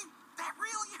boy, that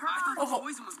really hurt. I thought the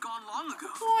poison was gone long ago.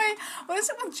 Boy, what is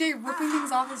it with Jay ripping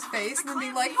things off his face and then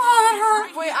being like, oh, that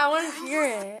hurt? Wait, I want to hear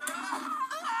it.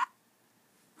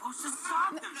 Well, just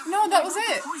stop them. No, that was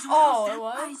it. Oh, it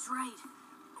was? He's right.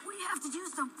 We have to do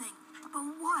something. But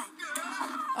what?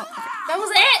 That was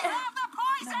it! We have the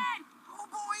poison! Oh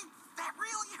boy, that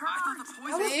really hurt. I thought the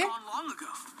poison was See? gone long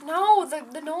ago. No,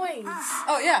 the noise.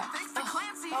 Oh, yeah. Thanks to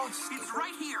Clancy, it's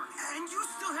right here. And you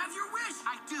still have your wish.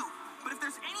 I do. But if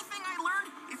there's anything I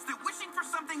learned, it's that wishing for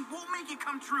something won't make it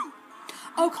come true.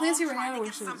 Oh, Clancy All ran out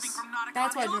tried of to get wishes. something from Nauticon,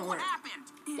 That's why it and didn't look what work. happened.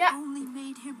 It Yeah. only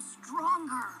made him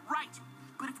stronger. Right.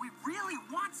 But if we really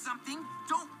want something,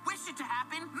 don't wish it to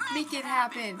happen. Make it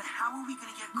happen. But how are we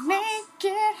gonna get close? Make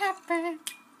it happen.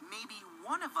 Maybe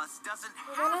one of us doesn't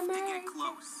have to get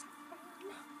close.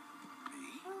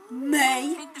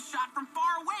 May. Take the shot from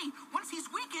far away. Once he's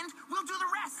weakened, we'll do the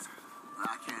rest.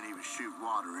 I can't even shoot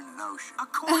water in an ocean.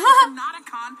 According to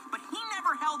Nauticon, but he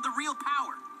never held the real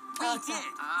power. We did.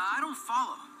 I don't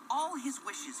follow. All his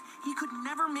wishes, he could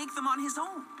never make them on his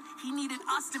own. He needed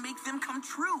us to make them come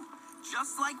true.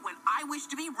 Just like when I wished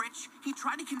to be rich, he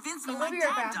tried to convince me I'm my gonna be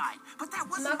right dad back. died. But that not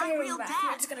wasn't gonna my be real back. dad.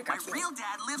 I'm just gonna My cut you. real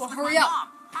dad lives Well, with hurry my up. mom,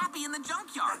 happy in the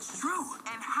junkyard. That's true.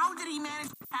 And how did he manage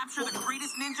to capture the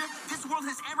greatest ninja this world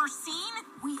has ever seen?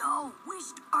 We all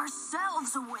wished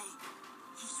ourselves away.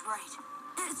 He's right.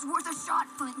 It's worth a shot,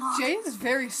 Flintlock. Jay is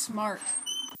very smart.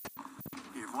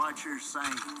 If what you're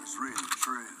saying is really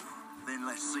true, then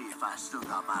let's see if I still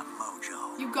got my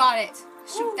mojo. You got it.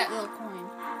 Shoot that little coin.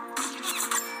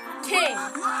 King.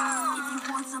 If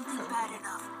you want something bad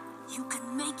enough, you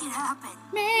can make it happen.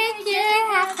 Make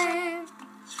it happen.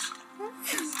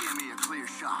 Just give me a clear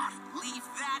shot. Leave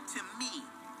that to me.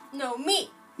 No, me.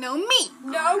 No, me.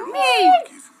 No, me.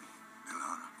 Give me,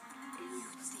 Ilana. You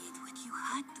did what you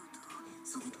had to do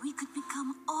so that we could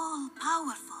become all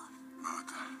powerful. But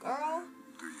Girl.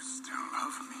 do you still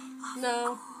love me?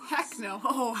 No. Heck no.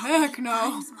 Oh, heck no.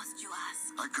 Times must you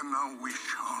ask? I can now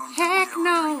wish on Heck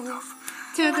no.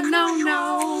 To the no,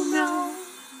 no, no.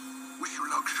 Wish you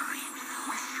luxury.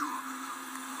 Wish you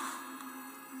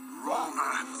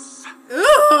romance.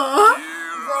 Ugh.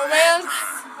 Romance.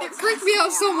 It freaked me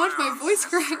out so much, my voice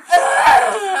cracked.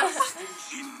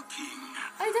 Jin King.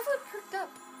 I definitely perked up.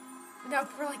 No,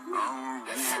 we're like, no. Our war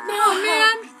No,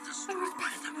 man. be destroyed,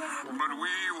 but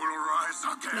we will rise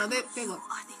again. No, they look.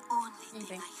 You are the only thing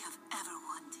think? I have ever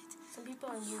wanted. Some people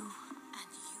are mean. And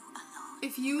you alone.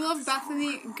 If you love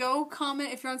Bethany, go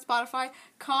comment. If you're on Spotify,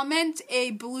 comment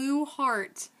a blue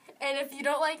heart. And if you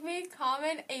don't like me,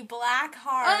 comment a black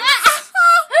heart.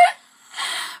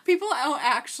 People don't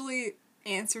actually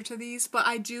answer to these, but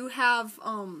I do have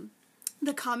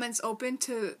the comments open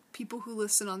to people who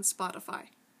listen on Spotify.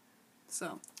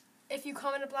 So. If you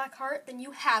comment a black heart, then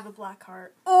you have a black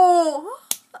heart. Oh,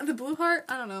 the blue heart?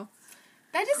 I don't know.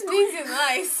 That just means you're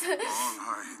nice. All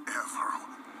I ever.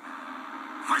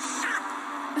 My ship!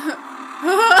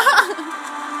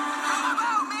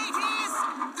 Hello, mateys!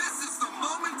 This is the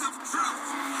moment of truth!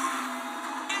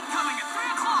 Incoming at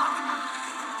 3 o'clock!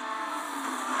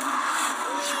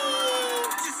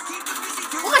 Just keep the busy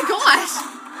Oh my gosh!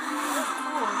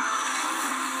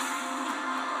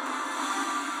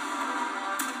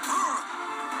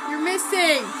 You're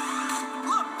missing!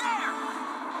 Look there!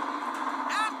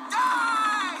 And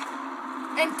die!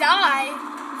 And die.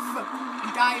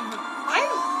 Dive.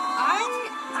 I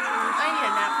need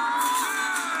a nap.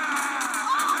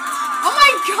 Oh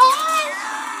my gosh!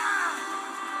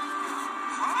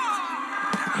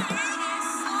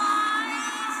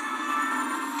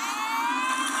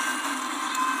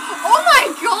 Oh my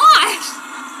gosh!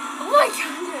 Oh my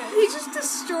goodness. He just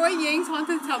destroyed Yang's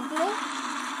haunted temple.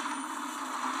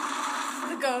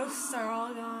 The ghosts are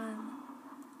all gone.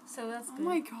 So that's Oh good.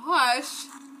 my gosh.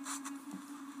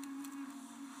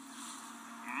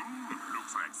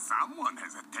 Looks like someone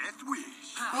has a death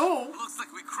wish. Oh. Looks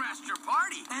like we crashed your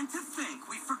party. And to think,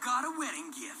 we forgot a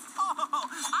wedding gift. Oh,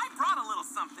 I brought a little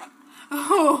something.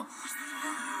 Oh.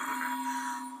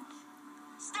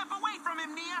 Step away from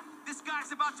him, Nia. This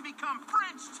guy's about to become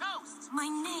French toast. My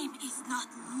name is not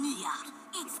Nia.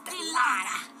 It's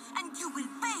Dilara. And you will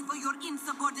pay for your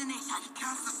insubordination.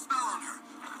 Cast a spell on her.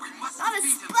 We must Not a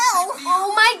defeat him. spell.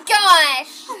 Oh my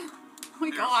gosh. Oh my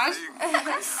gosh.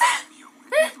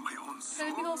 My own Trying to soul.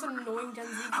 think of those annoying Gen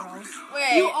Z girls.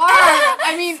 Wait. You are.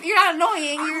 I mean, you're not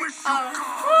annoying. You're. Well,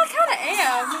 I kind of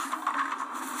am.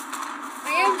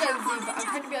 I am Gen Z, but I'm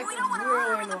trying to be like We don't want to really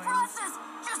hurt her in the annoying. process.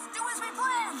 Just do as we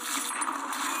planned.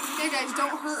 Hey guys,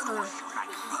 don't hurt her.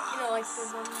 You know, like the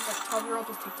one that 12-year-old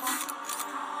with TikTok.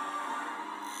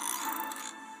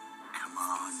 Come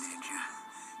on, ninja.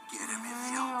 Get him in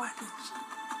the open.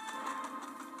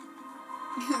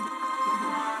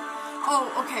 Oh,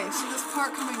 okay. So this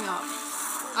part coming up,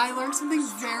 I learned something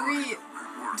very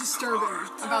disturbing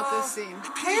about this scene.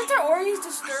 Parents are always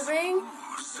disturbing.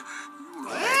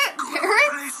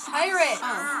 Parents? Pirate.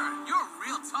 You're a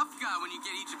real tough guy when you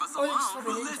get each of us Or just alone. for the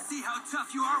Well, ninja. let's see how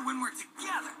tough you are when we're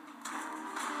together.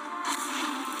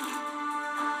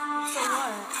 So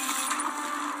what?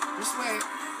 Just wait.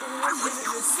 Is it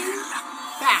this scene?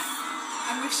 That.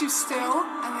 I wish you still,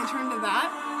 and they turn to that.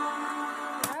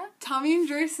 Yeah? Tommy and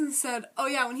Jason said, "Oh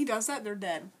yeah, when he does that, they're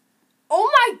dead." Oh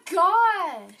my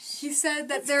gosh. He said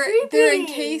that That's they're creepy.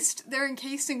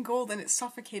 encased in gold, and it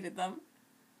suffocated them.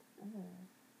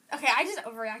 Okay, I just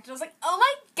overreacted. I was like, oh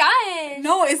my gosh.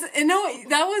 No,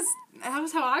 that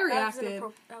was how I reacted.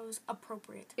 That was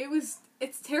appropriate.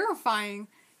 It's terrifying.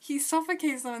 He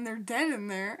suffocates them, and they're dead in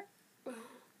there.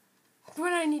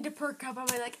 When I need to perk up, I'm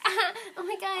like, oh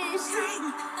my gosh.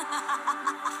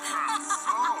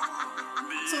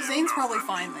 So Zane's probably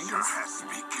fine then, because Has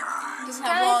begun. he doesn't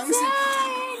have lungs.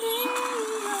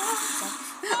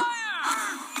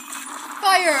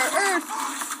 Fire! Earth!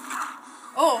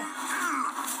 Oh.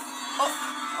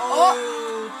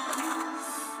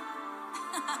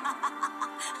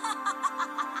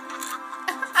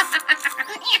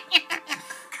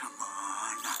 Come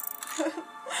on.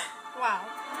 Wow.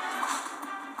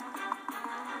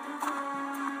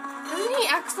 Doesn't he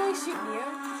accidentally shoot Mia?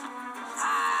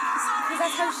 Because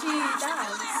that's how she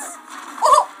dies.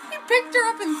 Oh! He picked her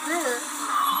up and threw her.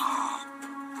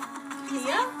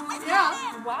 Mia?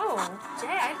 Yeah. Wow. Jay,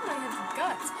 I didn't know he had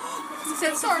guts. He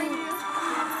said, "Sorry."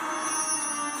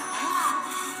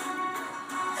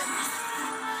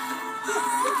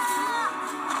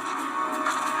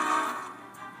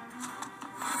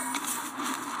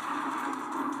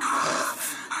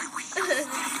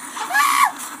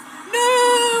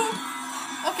 No!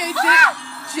 Okay,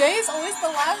 Jay's always the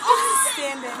last one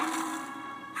standing.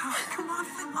 Come on,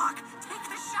 Flintlock. Take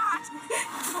the shot.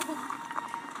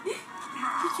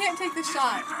 He can't take the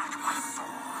shot.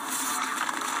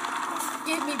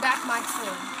 Give me back my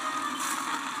sword.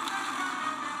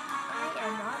 I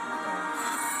am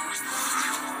not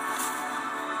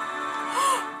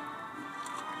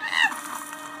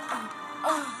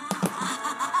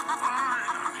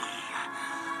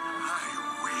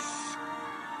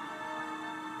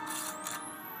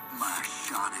My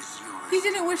shot is yours. He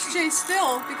didn't wish Jay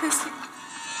still because he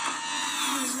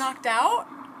was knocked out.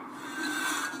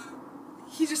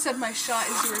 He just said, "My shot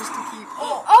is yours to keep."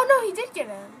 Oh no, he did get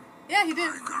him. Yeah, he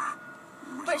did.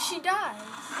 But she died.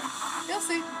 You'll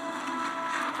see.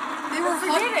 They were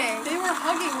forgetting. They were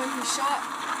hugging when he shot.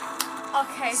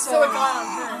 Okay, so it got on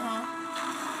her.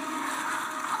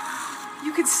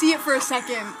 You could see it for a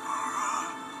second.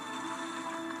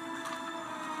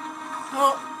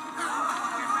 Oh.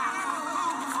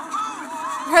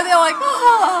 Where they all like,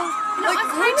 oh. Like, I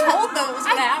who kinda- told them it was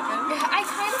gonna happen? I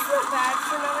kind of feel bad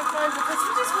for Nanakon because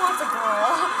he just wants a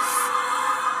girl.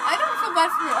 I don't feel bad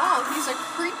for him at all. He's a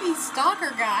creepy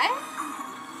stalker guy.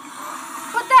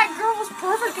 But that girl was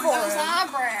perfect for Those him.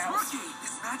 eyebrows. Rookie,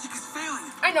 his magic is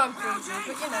failing. I know I'm crazy,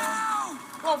 but you know,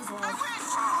 love's I love. wish.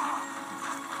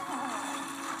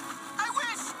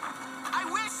 I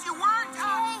wish you weren't.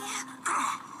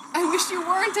 I wish you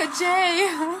weren't a Jay.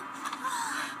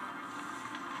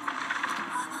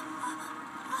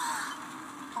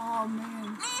 Oh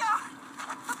man. Mia,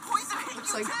 the poison hit Looks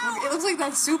you like too. it looks like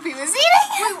that soup he was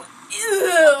eating.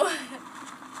 Ugh.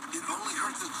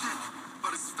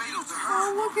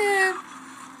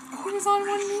 on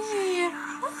one knee.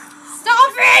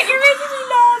 Stop it! You're making me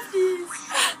laugh, this.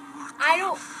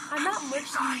 I'm not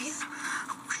mushy.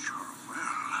 Sure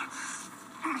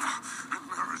will.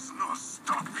 There is no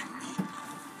stopping me.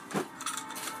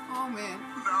 Oh man.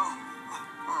 No.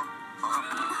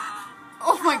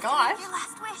 Oh my gosh. Your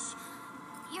last wish.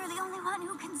 You're the only one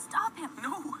who can stop him.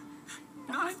 No.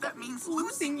 Not if that means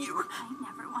losing you. I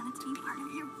never wanted to be part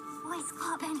of your boys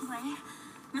club anyway.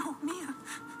 No, Mia.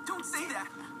 Don't say that.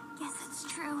 Yes, it's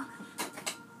true.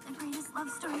 The greatest love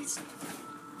stories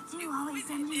do always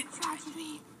end in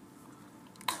tragedy.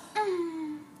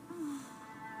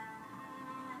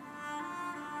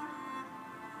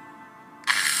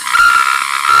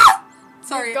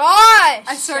 Sorry. Gosh!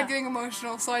 I started getting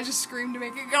emotional, so I just screamed to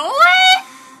make it go away.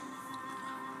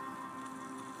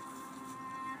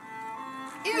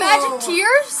 Ew. Magic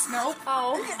tears? Nope.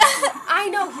 Oh. I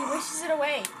know, he wishes it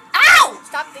away. Ow!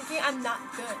 Stop thinking I'm not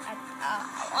good at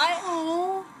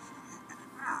Oh.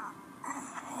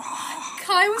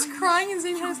 Kai was crying and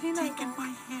Zane had his hand on Taken him. my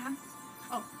hand,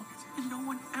 Oh. and no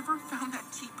one ever found that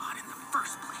teapot in the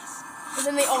first place. And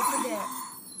then they all forget.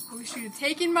 I wish you'd have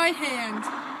taken my hand.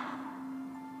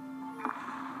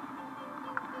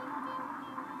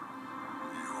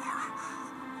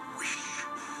 Your wish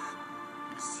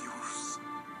is yours.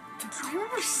 I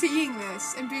remember seeing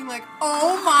this and being like,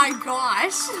 oh my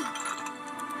gosh.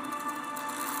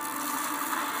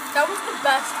 That was the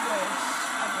best wish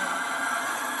ever.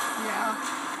 Yeah.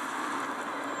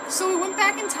 So we went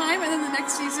back in time, and then the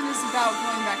next season is about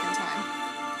going back in time.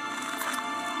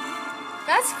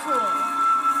 That's cool.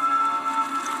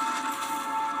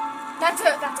 That's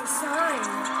a sign.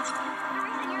 The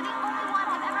reason you're the only one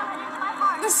I've ever let into my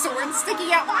heart. The sword sticking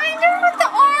out behind her with the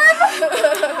arm.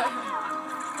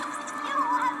 You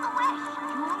have the wish.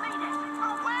 You made it.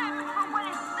 For when? For when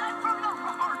it's set from the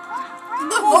heart.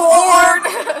 The Lord.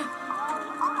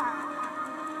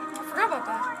 I forgot about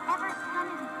that. Ever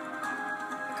Kennedy.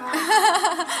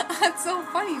 That's so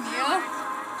funny, Mia.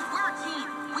 We're a team.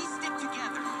 We stick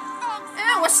together. Thanks.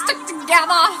 Yeah, we're stuck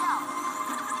together.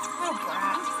 Oh,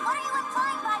 brat. What are you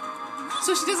implying by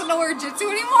So she doesn't know her jitsu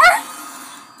anymore?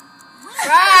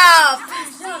 Crap!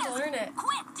 You still have to learn it.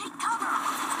 quick? Take cover.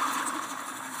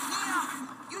 Mia,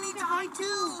 you need to hide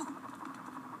too.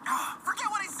 Forget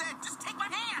what I said. Just take my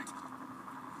hand.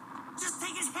 Just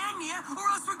take his hand, Mia, or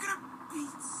else we're gonna be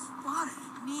spotted.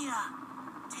 Mia,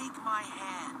 take my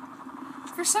hand.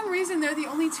 For some reason, they're the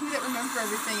only two that remember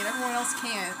everything, and everyone else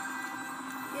can't.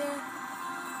 Yeah.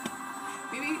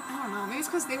 Maybe, I don't know, maybe it's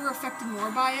because they were affected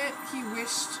more by it. He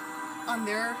wished on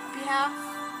their behalf.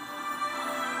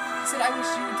 He said, I wish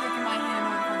you had taken my hand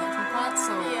when I found that teapot,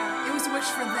 so Yeah. it was a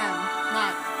wish for them,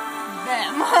 not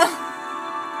them.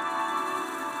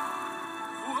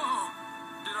 Whoa.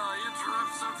 Did I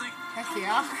interrupt something? Heck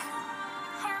yeah.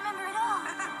 I remember it all.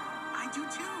 I do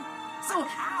too. So,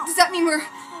 does that mean we're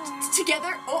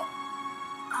together? Oh.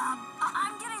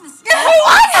 I'm getting this.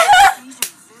 What?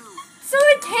 So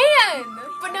they can!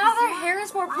 But now their hair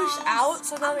is more pushed out,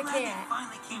 so now they can't.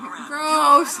 Finally came around.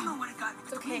 Gross. I don't know what it got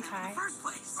It's okay, between them Kai. in the first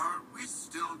place. Are we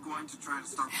still going to try to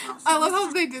stop the I love how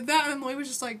they did that, and Lloyd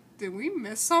was just like, did we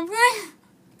miss something?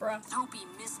 Bruh. Toby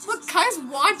missed Look, Kai's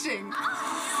watching.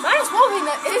 Might as well be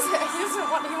that he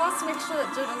wants to make sure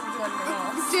that Joe doesn't do anything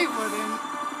else. Jay wouldn't.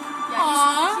 Yeah,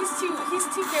 Aw. he's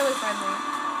too family friendly.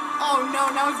 Oh no,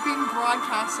 now it's being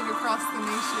broadcasted across the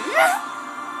nation.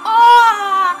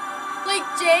 Ah! Like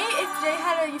Jay, if Jay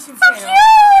had a YouTube channel.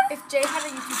 If Jay had a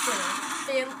YouTube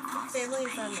channel. Family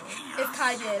friendly. If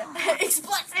Kai did.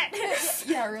 Explicit!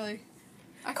 Yeah, really.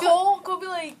 I feel-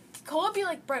 Cole would be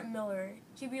like Brett Miller.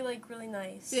 He'd be like really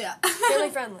nice. Yeah. Family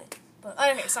friendly. But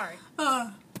okay, sorry. Look!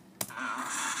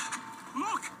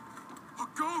 A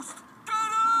ghost! Get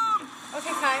him!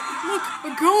 Okay, Kai. Look,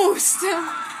 a ghost.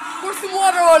 Pour some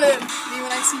water on it. Me when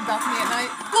I see Bethany at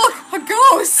night. Look, a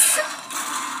ghost.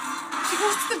 She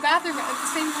goes to the bathroom at the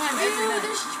same time every Ew, night.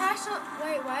 there's trash on.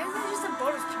 Wait, why is there just a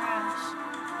boat of trash?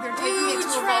 They're taking it to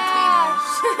a trash.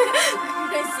 volcano.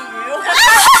 I see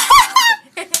you.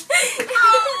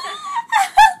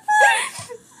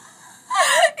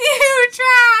 Ew,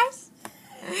 trash.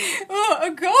 Oh, a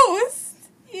ghost.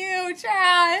 Ew,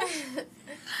 trash.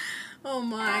 Oh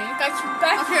my. Got you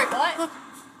back Okay, here. What? look.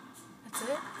 That's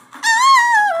it?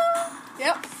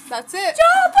 Yep, that's it.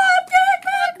 Jump up,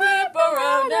 get back, whip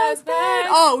around us back.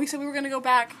 Oh, we said we were gonna go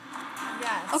back.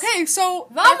 Yes. Okay, so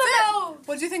Mama that's it. Bell.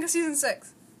 What did you think of season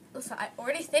 6? Listen, I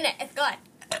already seen it. It's good.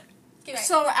 Good.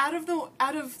 So out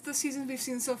of the seasons we've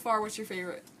seen so far, what's your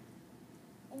favorite?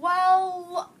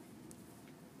 Well,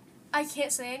 I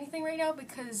can't say anything right now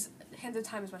because Hands of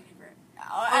Time is my favorite.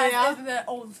 yeah? The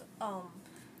old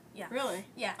Yeah. Really?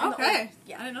 Yeah. in the Okay. old-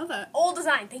 yeah. I didn't know that. Old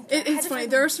design. Thank you. I had It's to funny.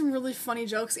 find- There are some really funny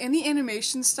jokes, and the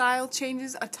animation style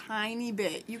changes a tiny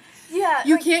bit. You Yeah.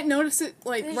 you like, can't notice it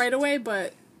like there's- right away,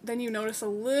 but then you notice a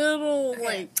little,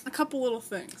 like a couple little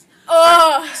things.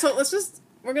 So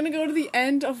we're gonna go to the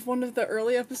end of one of the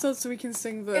early episodes so we can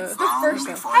sing the. It's the first.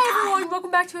 Hi everyone, welcome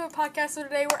back to our podcast. So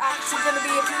today we're actually going to be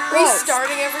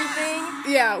restarting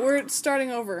everything. Yeah, we're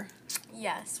starting over.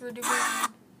 Yes, we're doing.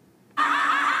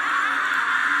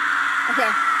 Okay.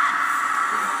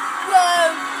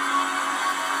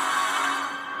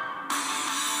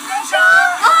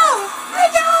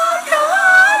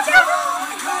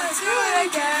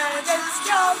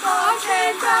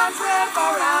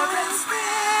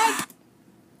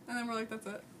 And then we're like, that's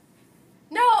it.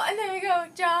 No, and then we go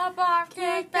jump off,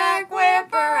 kick back,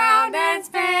 whip around, and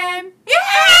spin.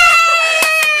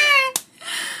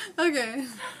 Okay.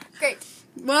 Great.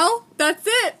 Well, that's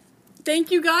it.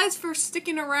 Thank you guys for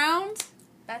sticking around.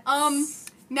 That's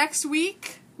Next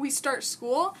week we start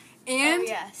school and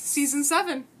yes. season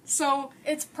 7. So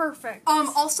it's perfect.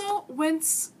 also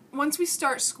once we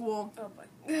start school, Oh boy.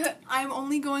 I'm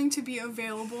only going to be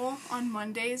available on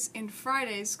Mondays and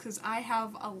Fridays because I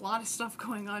have a lot of stuff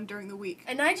going on during the week.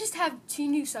 And I just have 2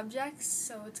 new subjects,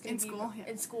 so it's gonna In be school, yeah.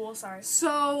 in school. Sorry.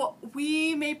 So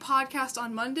we may podcast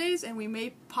on Mondays and we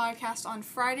may podcast on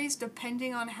Fridays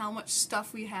depending on how much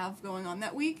stuff we have going on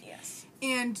that week. Yes.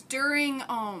 And during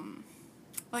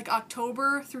like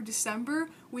October through December,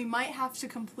 we might have to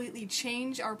completely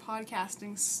change our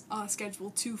podcasting schedule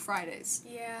to Fridays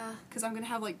Yeah. because I'm gonna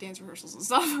have like dance rehearsals and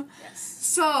stuff. Yes.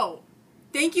 So,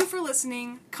 thank you for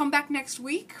listening. Come back next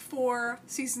week for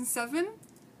season 7.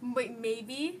 Wait,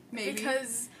 maybe. Maybe.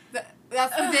 Because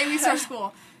That's the day we start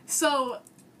school. So,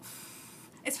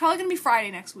 it's probably gonna be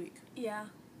Friday next week. yeah.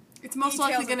 It's most Details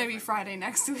likely are gonna be different. Friday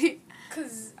next week.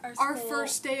 Because Our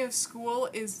first day of school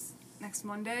is next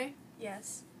Monday.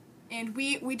 Yes. And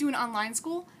we do an online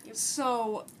school, Yep.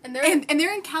 so And they're and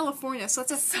they're in California, so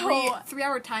that's a So-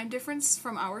 3-hour time difference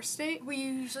from our state. we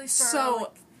usually start. So at,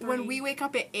 like, when 3. we wake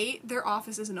up at 8, their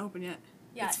office isn't open yet.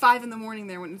 Yeah. It's 5 in the morning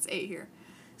there when it's 8 here.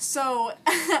 So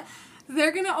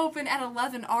they're gonna open at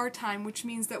 11 our time, which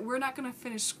means that we're not gonna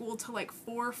finish school till like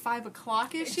 4 or 5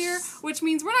 o'clock ish here, which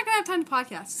means we're not gonna have time to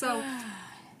podcast. So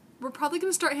we're probably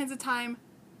gonna start Hands of Time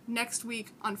next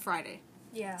week on Friday.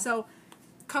 Yeah. So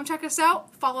come check us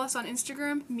out. Follow us on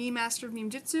Instagram, me Master of Meme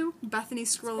Jitsu, Bethany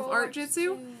Scroll of Art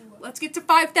Jitsu. Let's get to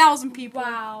 5,000 people.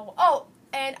 Wow. Oh,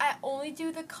 and I only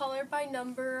do the color by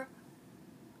number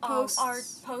Posts. art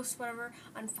post whatever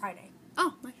on Friday.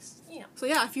 Oh, nice. You know, So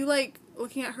yeah, if you like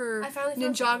looking at her I finally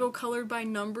found Ninjago colored by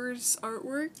numbers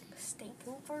artwork, stay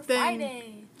tuned for Then-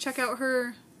 Friday. check out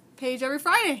her page every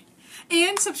Friday.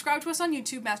 And subscribe to us on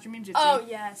YouTube, Master Meme Jitsu. Oh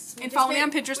yes. We And just follow me made-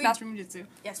 on Pinterest, we- Master Meme Jitsu.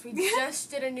 Yes, we just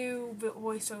did a new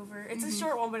voiceover. It's a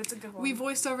short one, but it's a good one. We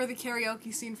voiced over the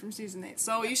karaoke scene from season 8.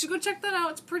 So you should go check that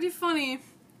out. It's pretty funny.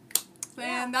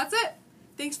 Yeah. And that's it.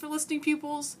 Thanks for listening,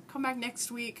 pupils. Come back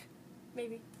next week.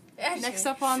 maybe. Next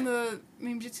up on the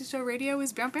Meme Jitsu Show Radio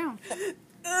is Bound Bound.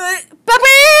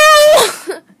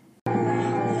 Bye.